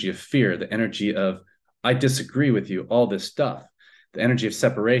 the energy of fear, the energy of, I disagree with you, all this stuff, the energy of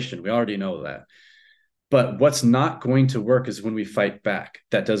separation. We already know that. But what's not going to work is when we fight back.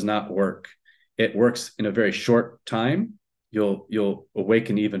 That does not work. It works in a very short time. You'll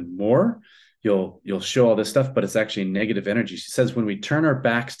awaken even more. You'll show all this stuff, but it's actually negative energy. She says when we turn our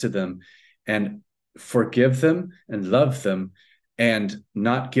backs to them and forgive them and love them and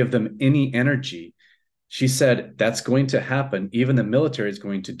not give them any energy, she said that's going to happen. Even the military is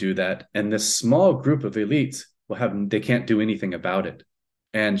going to do that. And this small group of elites they can't do anything about it.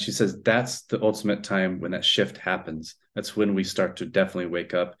 And she says that's the ultimate time when that shift happens. That's when we start to definitely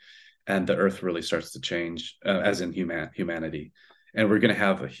wake up, and the earth really starts to change, as in humanity. And we're going to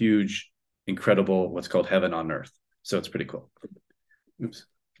have a huge, incredible, what's called heaven on earth. So it's pretty cool. Oops.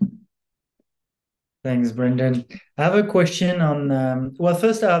 Thanks, Brendan. I have a question on, well,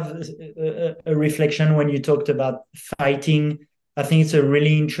 first I have a reflection when you talked about fighting. I think it's a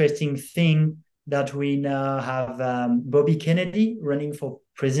really interesting thing that we now have Bobby Kennedy running for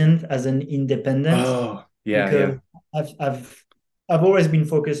president as an independent, Oh, yeah, because yeah. I've, I've, I've always been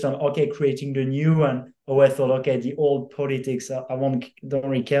focused on, okay, creating the new, and always thought, okay, the old politics, don't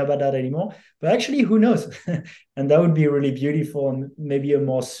really care about that anymore. But actually, who knows? And that would be really beautiful and maybe a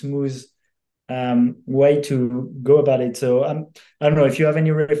more smooth way to go about it. So I don't know if you have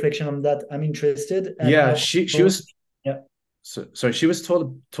any reflection on that. I'm interested. And Yeah, she also, was yeah, sorry, she was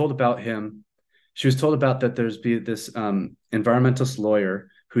told about him. She was told about that there's be this environmentalist lawyer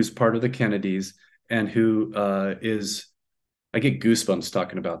who's part of the Kennedys, and who is, I get goosebumps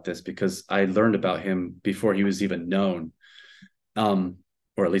talking about this because I learned about him before he was even known,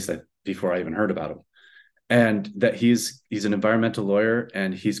 or at least before I even heard about him. And that he's an environmental lawyer,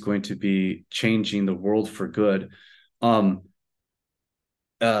 and he's going to be changing the world for good. Um,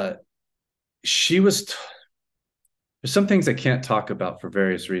 uh, she was. There's some things I can't talk about for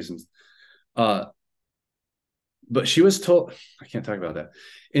various reasons. Uh, but she was told, I can't talk about that.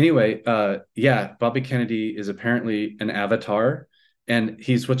 Anyway, yeah, Bobby Kennedy is apparently an avatar, and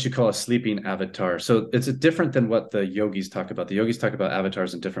he's what you call a sleeping avatar. So it's different than what the yogis talk about. The yogis talk about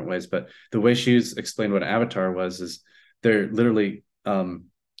avatars in different ways, but the way she's explained what an avatar was is they're literally a,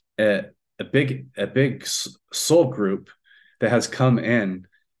 a big soul group that has come in,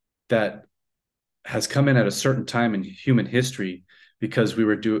 that has come in at a certain time in human history, because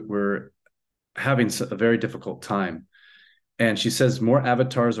we're having a very difficult time. And she says more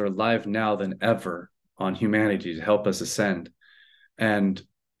avatars are alive now than ever on humanity to help us ascend. And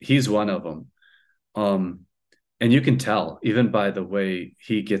he's one of them. Um, and you can tell even by the way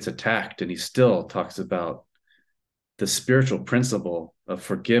he gets attacked, and he still talks about the spiritual principle of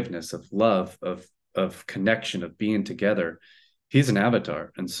forgiveness, of love, of connection, of being together. He's an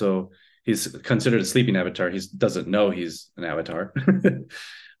avatar. And so he's considered a sleeping avatar. He doesn't know he's an avatar.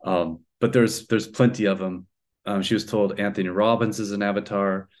 But there's plenty of them. She was told Anthony Robbins is an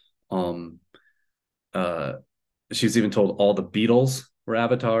avatar. Um, uh, she was even told all the Beatles were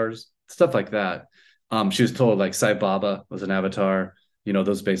avatars, stuff like that. She was told like Sai Baba was an avatar. You know,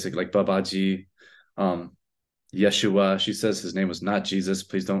 those basic, like Babaji, um, Yeshua. She says his name was not Jesus.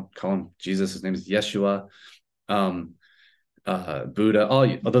 Please don't call him Jesus. His name is Yeshua. Um, Buddha. All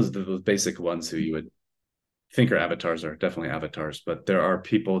those basic ones who you would think are avatars are definitely avatars. But there are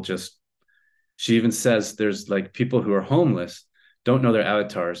people just. She even says there's like people who are homeless, don't know their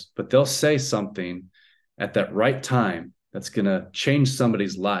avatars, but they'll say something at that right time that's going to change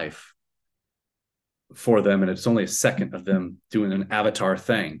somebody's life for them. And it's only a second of them doing an avatar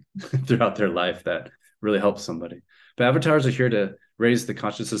thing throughout their life that really helps somebody. But avatars are here to raise the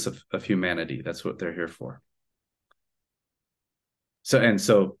consciousness of humanity. That's what they're here for. So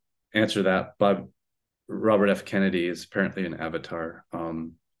answer that. Robert F. Kennedy is apparently an avatar.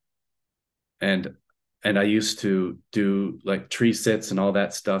 And I used to do like tree sits and all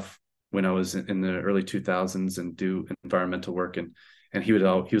that stuff when I was in the early 2000s, and do environmental work, and he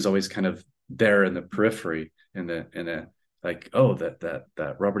was always kind of there in the periphery, in the like, oh,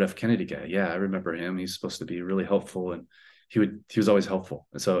 that Robert F. Kennedy guy, yeah, I remember him, he's supposed to be really helpful, and he was always helpful.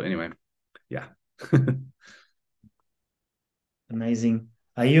 And so anyway, yeah. amazing.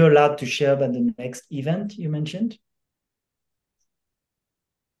 Are you allowed to share about the next event you mentioned?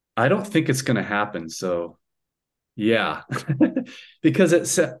 I don't think it's going to happen. So yeah,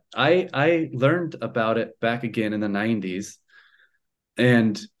 because I learned about it back again in the 90s,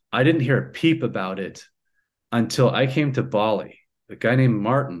 and I didn't hear a peep about it until I came to Bali. A guy named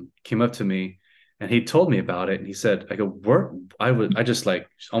Martin came up to me, and he told me about it. And he said, I go, where? I just like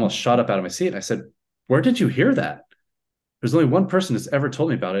almost shot up out of my seat. And I said, where did you hear that? There's only one person that's ever told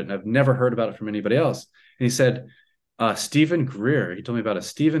me about it, and I've never heard about it from anybody else. And he said, Stephen Greer. He told me about a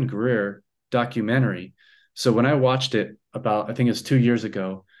Stephen Greer documentary. So when I watched it about, I think it's 2 years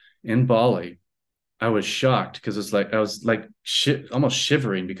ago in Bali, I was shocked, because it's like I was like almost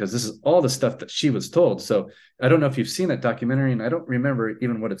shivering, because this is all the stuff that she was told. So I don't know if you've seen that documentary, and I don't remember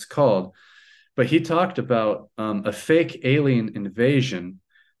even what it's called, but he talked about a fake alien invasion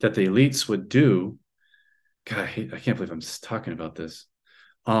that the elites would do. God, I can't believe I'm talking about this.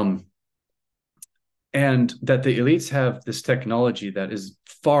 Um, and that the elites have this technology that is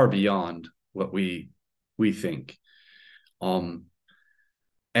far beyond what we think. Um,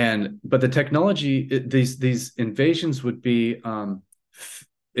 But the technology, these invasions would be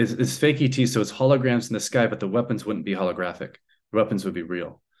is fake ET, so it's holograms in the sky, but the weapons wouldn't be holographic. The weapons would be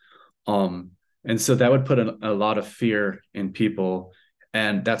real. Um, and so that would put a lot of fear in people,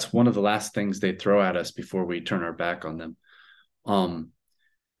 and that's one of the last things they throw at us before we turn our back on them. Um,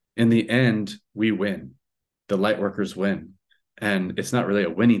 in the end, we win. The light workers win, and it's not really a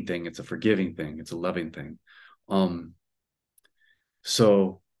winning thing; it's a forgiving thing. It's a loving thing. Um,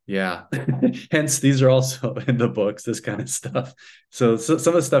 so yeah, hence these are also in the books. This kind of stuff. So some of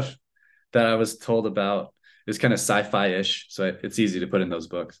the stuff that I was told about is kind of sci-fi-ish, so it's easy to put in those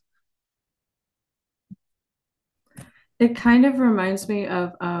books. It kind of reminds me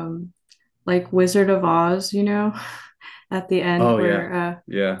of like Wizard of Oz, at the end Oh yeah, where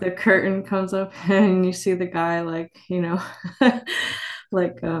yeah, the curtain comes up and you see the guy like,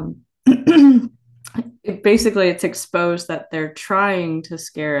 like basically it's exposed that they're trying to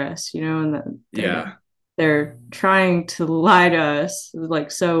scare us, and that yeah, they're trying to lie to us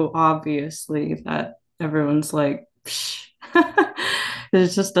like so obviously that everyone's like, psh. It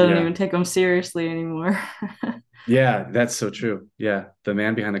just doesn't yeah, even take them seriously anymore. yeah. That's so true. Yeah, the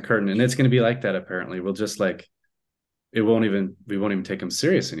man behind the curtain, and it's going to be like that. Apparently, we'll just like we won't even take them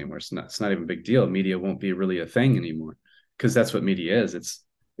serious anymore. It's not even a big deal. Media won't be really a thing anymore because that's what media is.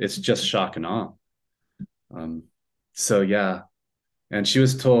 It's just shock and awe. Um, so yeah, and she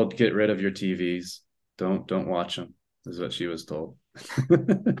was told, get rid of your TVs. Don't watch them, is what she was told.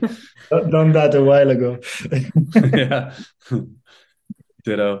 Done that a while ago. Yeah.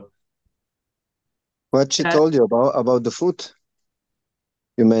 Ditto. What she Uh, told you about the food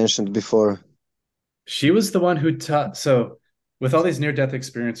you mentioned before? She was the one who taught. So with all these near-death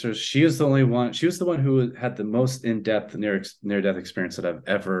experiencers, she was the one who had the most in-depth near-death experience that I've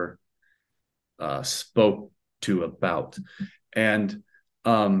ever spoke to about. And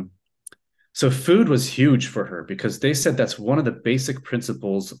um, so food was huge for her because they said that's one of the basic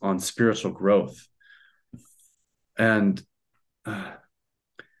principles on spiritual growth. And uh,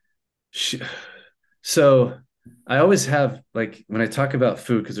 she, so I always have like when I talk about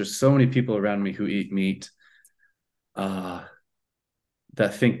food, because there's so many people around me who eat meat, uh,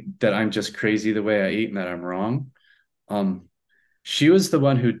 that think that I'm just crazy the way I eat and that I'm wrong. Um, she was the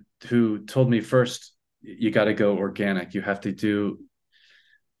one who told me first, you got to go organic. You have to do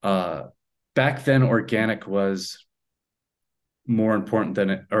uh back then organic was more important than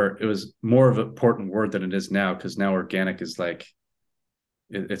it, or it was more of an important word than it is now, because now organic is like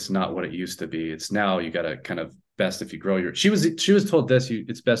it's not what it used to be. It's now you got to kind of best if you grow your she was told this,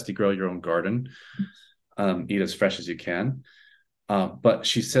 it's best to grow your own garden, eat as fresh as you can. But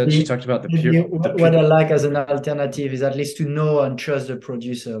she said she talked about the What I pure. like as an alternative is at least to know and trust the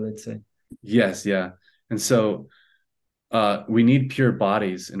producer, let's say. Yes, yeah. And so we need pure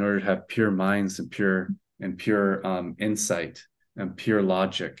bodies in order to have pure minds and pure insight and pure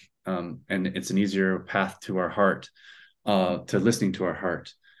logic. And it's an easier path to our heart, to listening to our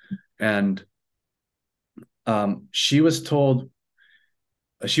heart. And she was told,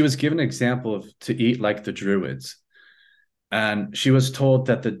 she was given an example of to eat like the Druids, and she was told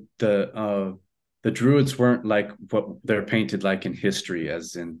that the Druids weren't like what they're painted like in history,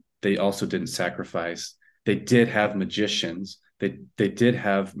 as in they also didn't sacrifice. They did have magicians. They did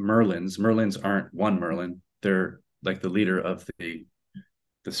have Merlins. Merlins aren't one Merlin. They're like the leader of the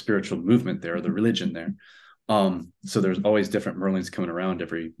spiritual movement there, or the religion there. So there's always different Merlins coming around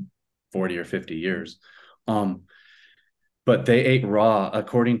every 40 or 50 years. Um, but they ate raw.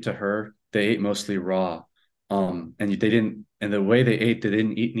 According to her, they ate mostly raw. And they didn't, and the way they ate, they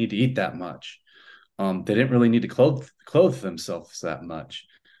didn't need to eat that much. They didn't really need to clothe themselves that much.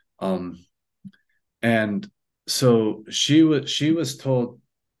 Um, and so she was told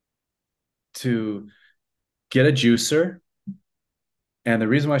to get a juicer. And the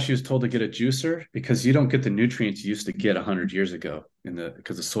reason why she was told to get a juicer, because you don't get the nutrients you used to get 100 years ago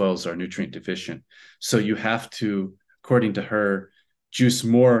because the soils are nutrient deficient. So you have to, according to her, juice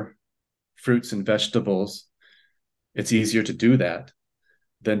more fruits and vegetables. It's easier to do that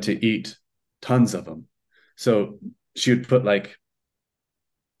than to eat tons of them. So she would put like,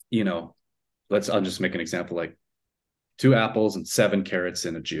 you know, I'll just make an example, like 2 apples and 7 carrots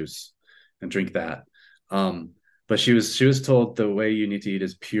in a juice and drink that. But she was told the way you need to eat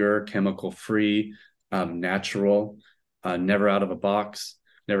is pure, chemical free, natural, never out of a box,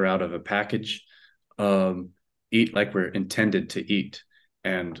 never out of a package. Eat like we're intended to eat.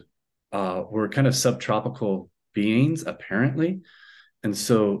 And we're kind of subtropical beings, apparently. And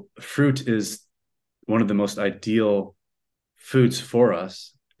so fruit is one of the most ideal foods for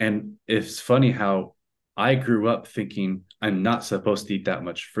us. And it's funny how I grew up thinking I'm not supposed to eat that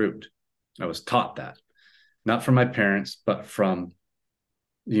much fruit. I was taught that, not from my parents, but from,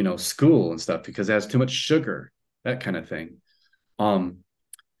 school and stuff, because it has too much sugar, that kind of thing. Um,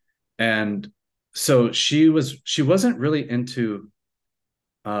 and so she wasn't really into,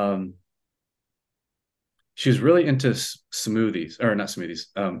 um, she was really into smoothies, or not smoothies.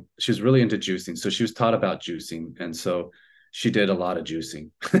 She was really into juicing. So she was taught about juicing. And so she did a lot of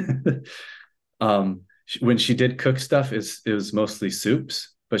juicing. When she did cook stuff, it was mostly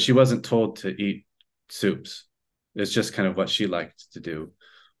soups, but she wasn't told to eat soups. It's just kind of what she liked to do.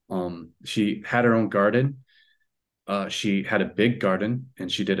 She had her own garden. She had a big garden,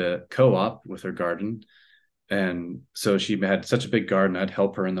 and she did a co-op with her garden. And so she had such a big garden. I'd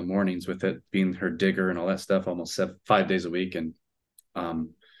help her in the mornings with it, being her digger and all that stuff, almost 5 days a week. And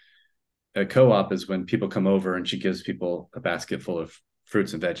um, a co-op is when people come over and she gives people a basket full of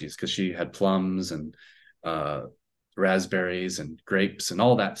fruits and veggies, because she had plums and uh, raspberries and grapes and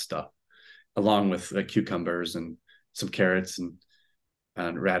all that stuff, along with cucumbers and some carrots and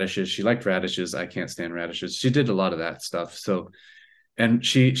radishes. She liked radishes. I can't stand radishes. She did a lot of that stuff. So, and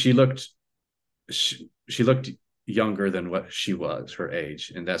she looked younger than what she was, her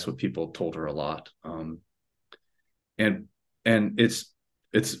age, and that's what people told her a lot. And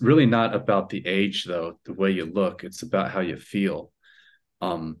it's really not about the age, though, the way you look. It's about how you feel.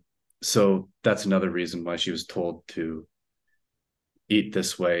 So that's another reason why she was told to eat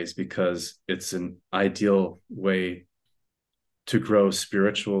this way, is because it's an ideal way to grow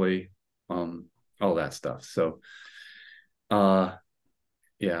spiritually, all that stuff. So,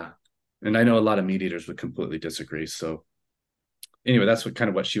 yeah. And I know a lot of meat eaters would completely disagree. So anyway, that's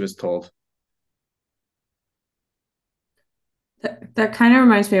what she was told. That kind of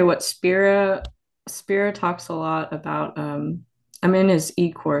reminds me of what Spira talks a lot about. I'm in his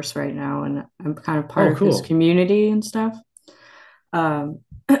e-course right now, and I'm kind of part of his Cool. community and stuff. Um,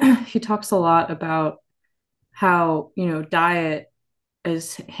 he talks a lot about how, diet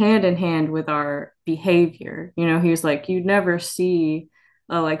is hand in hand with our behavior. He's like, you'd never see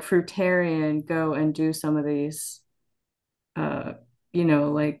a like fruitarian go and do some of these,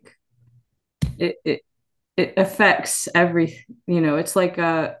 like it it affects every, it's like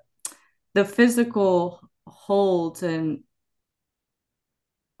the physical holds and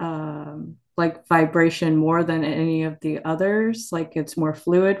like vibration more than any of the others. Like it's more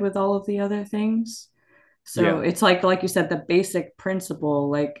fluid with all of the other things. So Yeah. it's like you said, the basic principle,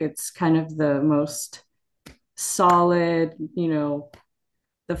 like it's kind of the most solid,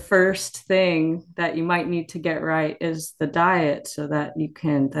 the first thing that you might need to get right is the diet so that you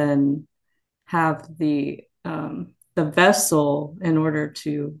can then have the vessel in order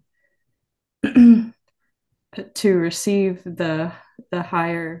to to receive the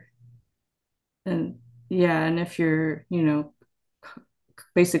higher. And yeah, and if you're,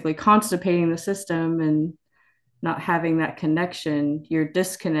 basically constipating the system and not having that connection, you're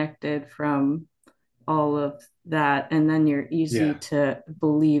disconnected from all of that, and then you're easy Yeah. to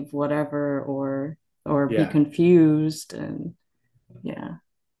believe whatever or be Yeah. confused. And yeah.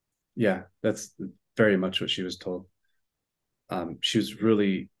 Yeah. That's very much what she was told. She was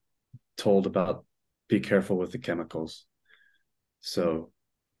really told about be careful with the chemicals. So,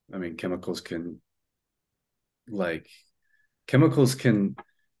 I mean, like, chemicals can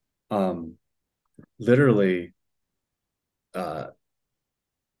literally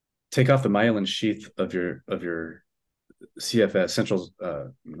take off the myelin sheath of your CFS,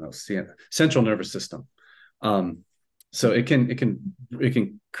 central nervous system. So it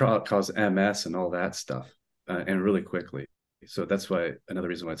can cause MS and all that stuff, and really quickly. So that's why another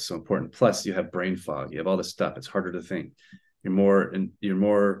reason why it's so important. Plus, you have brain fog. You have all this stuff. It's harder to think.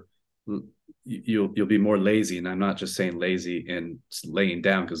 You'll be more lazy. And I'm not just saying lazy in laying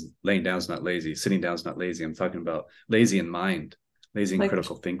down, because laying down is not lazy. Sitting down is not lazy. I'm talking about lazy in mind, lazy in Like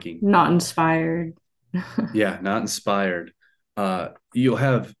critical thinking. not inspired. Yeah, not inspired.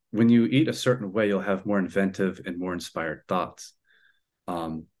 When you eat a certain way, you'll have more inventive and more inspired thoughts.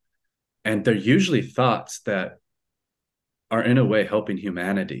 Um, and they're usually thoughts that are in a way helping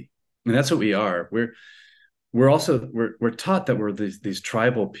humanity. And that's what we are. We're taught that we're these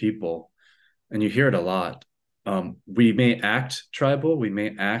tribal people, and you hear it a lot. We may act tribal, we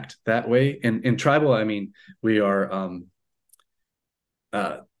may act that way. And in tribal, I mean, we are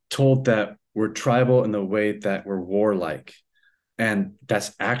uh, told that we're tribal in the way that we're warlike. And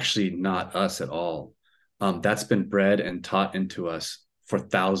that's actually not us at all. That's been bred and taught into us for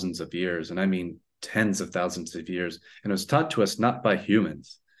thousands of years. And I mean, tens of thousands of years. And it was taught to us not by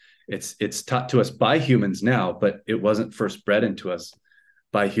humans. It's taught to us by humans now, but it wasn't first bred into us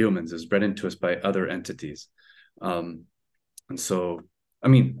by humans. It was bred into us by other entities. And so, I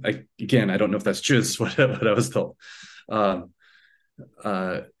mean, again, I don't know if that's true. This is what I was told. Yeah.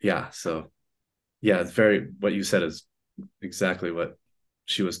 So, yeah, it's very, what you said is exactly what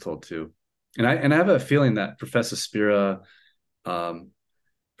she was told too. And I have a feeling that Professor Spira,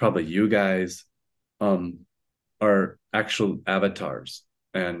 probably you guys, are actual avatars,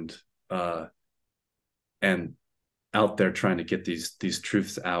 and and out there trying to get these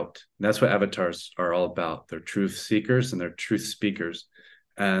truths out. And that's what avatars are all about. They're truth seekers and they're truth speakers.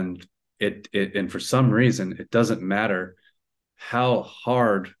 And and for some reason, it doesn't matter how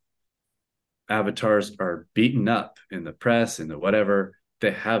hard avatars are beaten up in the press and the whatever,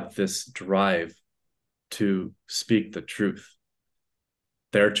 they have this drive to speak the truth,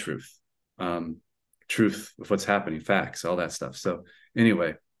 their truth, truth of what's happening, facts, all that stuff. So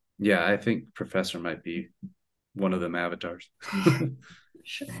anyway, yeah, I think Professor might be one of them avatars.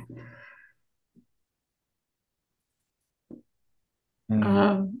 Sure.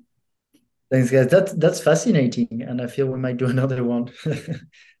 Thanks, guys. That's fascinating, and I feel we might do another one.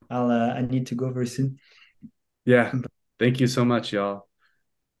 I need to go very soon. Yeah, thank you so much, y'all.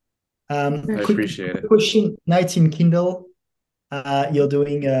 I Quick appreciate it. question: Nights in Kindle. You're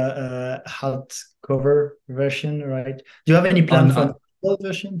doing a hardcover version, right? Do you have any plan for an audio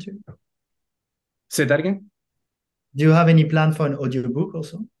version too? Say that again. Do you have any plan for an audiobook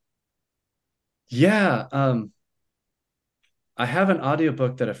also? Yeah, I have an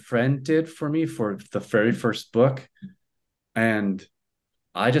audiobook that a friend did for me for the very first book, and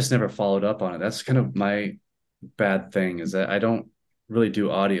I just never followed up on it. That's kind of my bad thing, is that I don't really do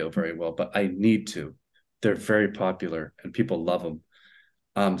audio very well, but I need to. They're very popular and people love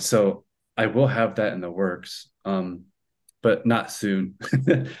them. So I will have that in the works, but not soon.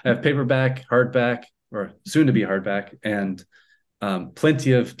 I have paperback, hardback, or soon to be hardback, and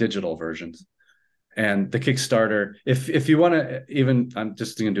plenty of digital versions. And the Kickstarter, if you want to, even, I'm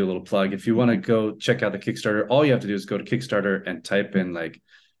just going to do a little plug. If you want to go check out the Kickstarter, all you have to do is go to Kickstarter and type in, like,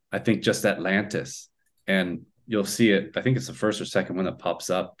 I think just Atlantis, and you'll see it. I think it's the first or second one that pops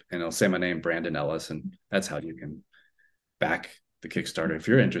up, and it'll say my name, Brandon Ellis, and that's how you can back the Kickstarter if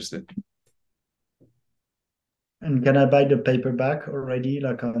you're interested. And can I buy the paperback already?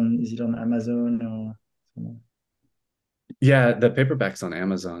 Like, is it on Amazon or somewhere? Yeah, the paperback's on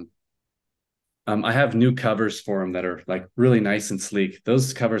Amazon. I have new covers for them that are like really nice and sleek.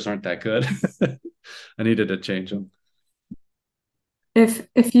 Those covers aren't that good. I needed to change them.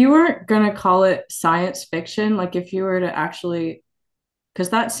 If you weren't gonna call it science fiction, like if you were to actually,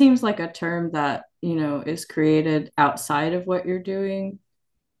 because that seems like a term that, is created outside of what you're doing.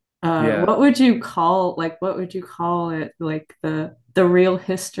 Yeah. What would you call it? Like the real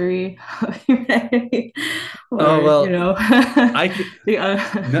history of humanity? Oh, Or, well, I could,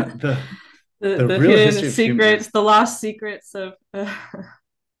 the the real hidden history of human. secrets, the lost secrets of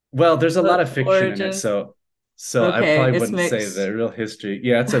Well, there's a lot the of fiction in it, origins. so I Okay, probably it's wouldn't say mixed. the real history.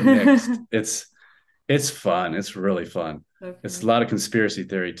 Yeah, it's a mixed. It's fun. It's really fun. It's Okay. a lot of conspiracy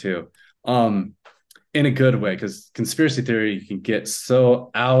theory too. In a good way, because conspiracy theory, you can get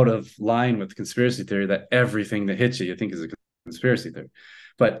so out of line with conspiracy theory that everything that hits you think is a conspiracy theory.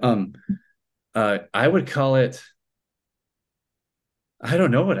 But I would call it, I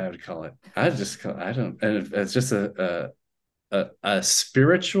don't know what I would call it. I don't, and it's just a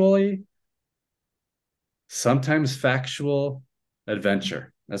spiritually, sometimes factual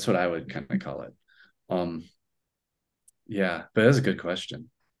adventure. That's what I would kind of call it. Um, yeah, but that's a good question.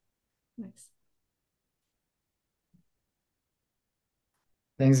 Nice.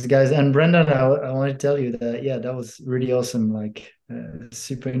 Thanks, guys. And Brendan, I want to tell you that, yeah, that was really awesome. Like,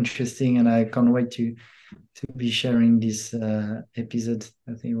 super interesting, and I can't wait to be sharing this episode.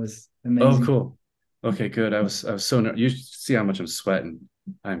 I think it was Oh, amazing. cool. Okay, good. I was so you see how much I'm sweating.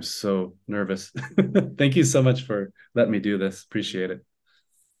 I'm so nervous. Thank you so much for letting me do this. Appreciate it.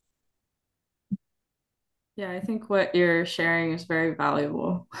 Yeah, I think what you're sharing is very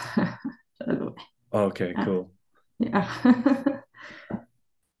valuable. Okay, cool. Yeah.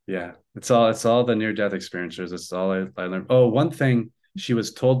 Yeah, it's all the near-death experiences. It's all I learned. Oh, one thing she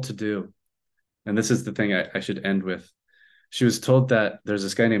was told to do, and this is the thing I should end with. She was told that there's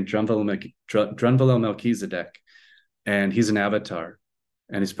this guy named Drunvalo Melchizedek, and he's an avatar,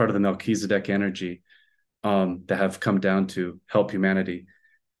 and he's part of the Melchizedek energy, that have come down to help humanity,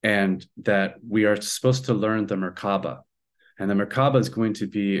 and that we are supposed to learn the Merkaba, and the Merkaba is going to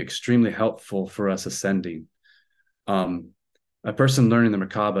be extremely helpful for us ascending. A person learning the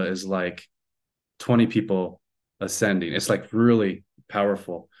Merkaba is like 20 people ascending. It's like really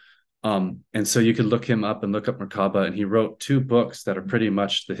powerful. And so you could look him up and look up Merkaba, and he wrote 2 books that are pretty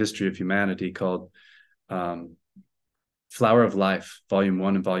much the history of humanity called Flower of Life, Volume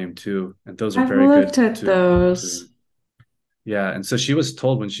 1 and Volume 2. And those are I've very good looked at those. yeah. And so she was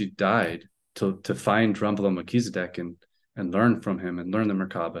told when she died to find Rumble Melchizedek and learn from him and learn the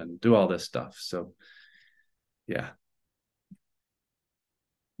Merkaba and do all this stuff. So yeah.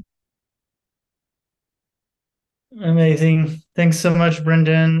 Amazing. Thanks so much,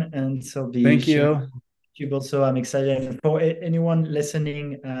 Brandon. And so be Thank you. YouTube also. I'm excited. And for anyone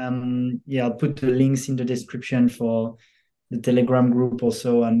listening, yeah, I'll put the links in the description for the Telegram group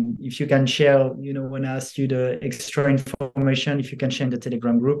also. And if you can share, when I asked you the extra information, if you can share in the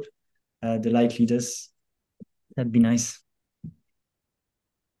Telegram group, the light leaders, that'd be nice.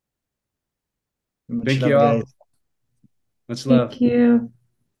 Much Thank love, you all. guys. Much love. Thank you.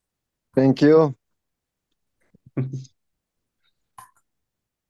 Thank you.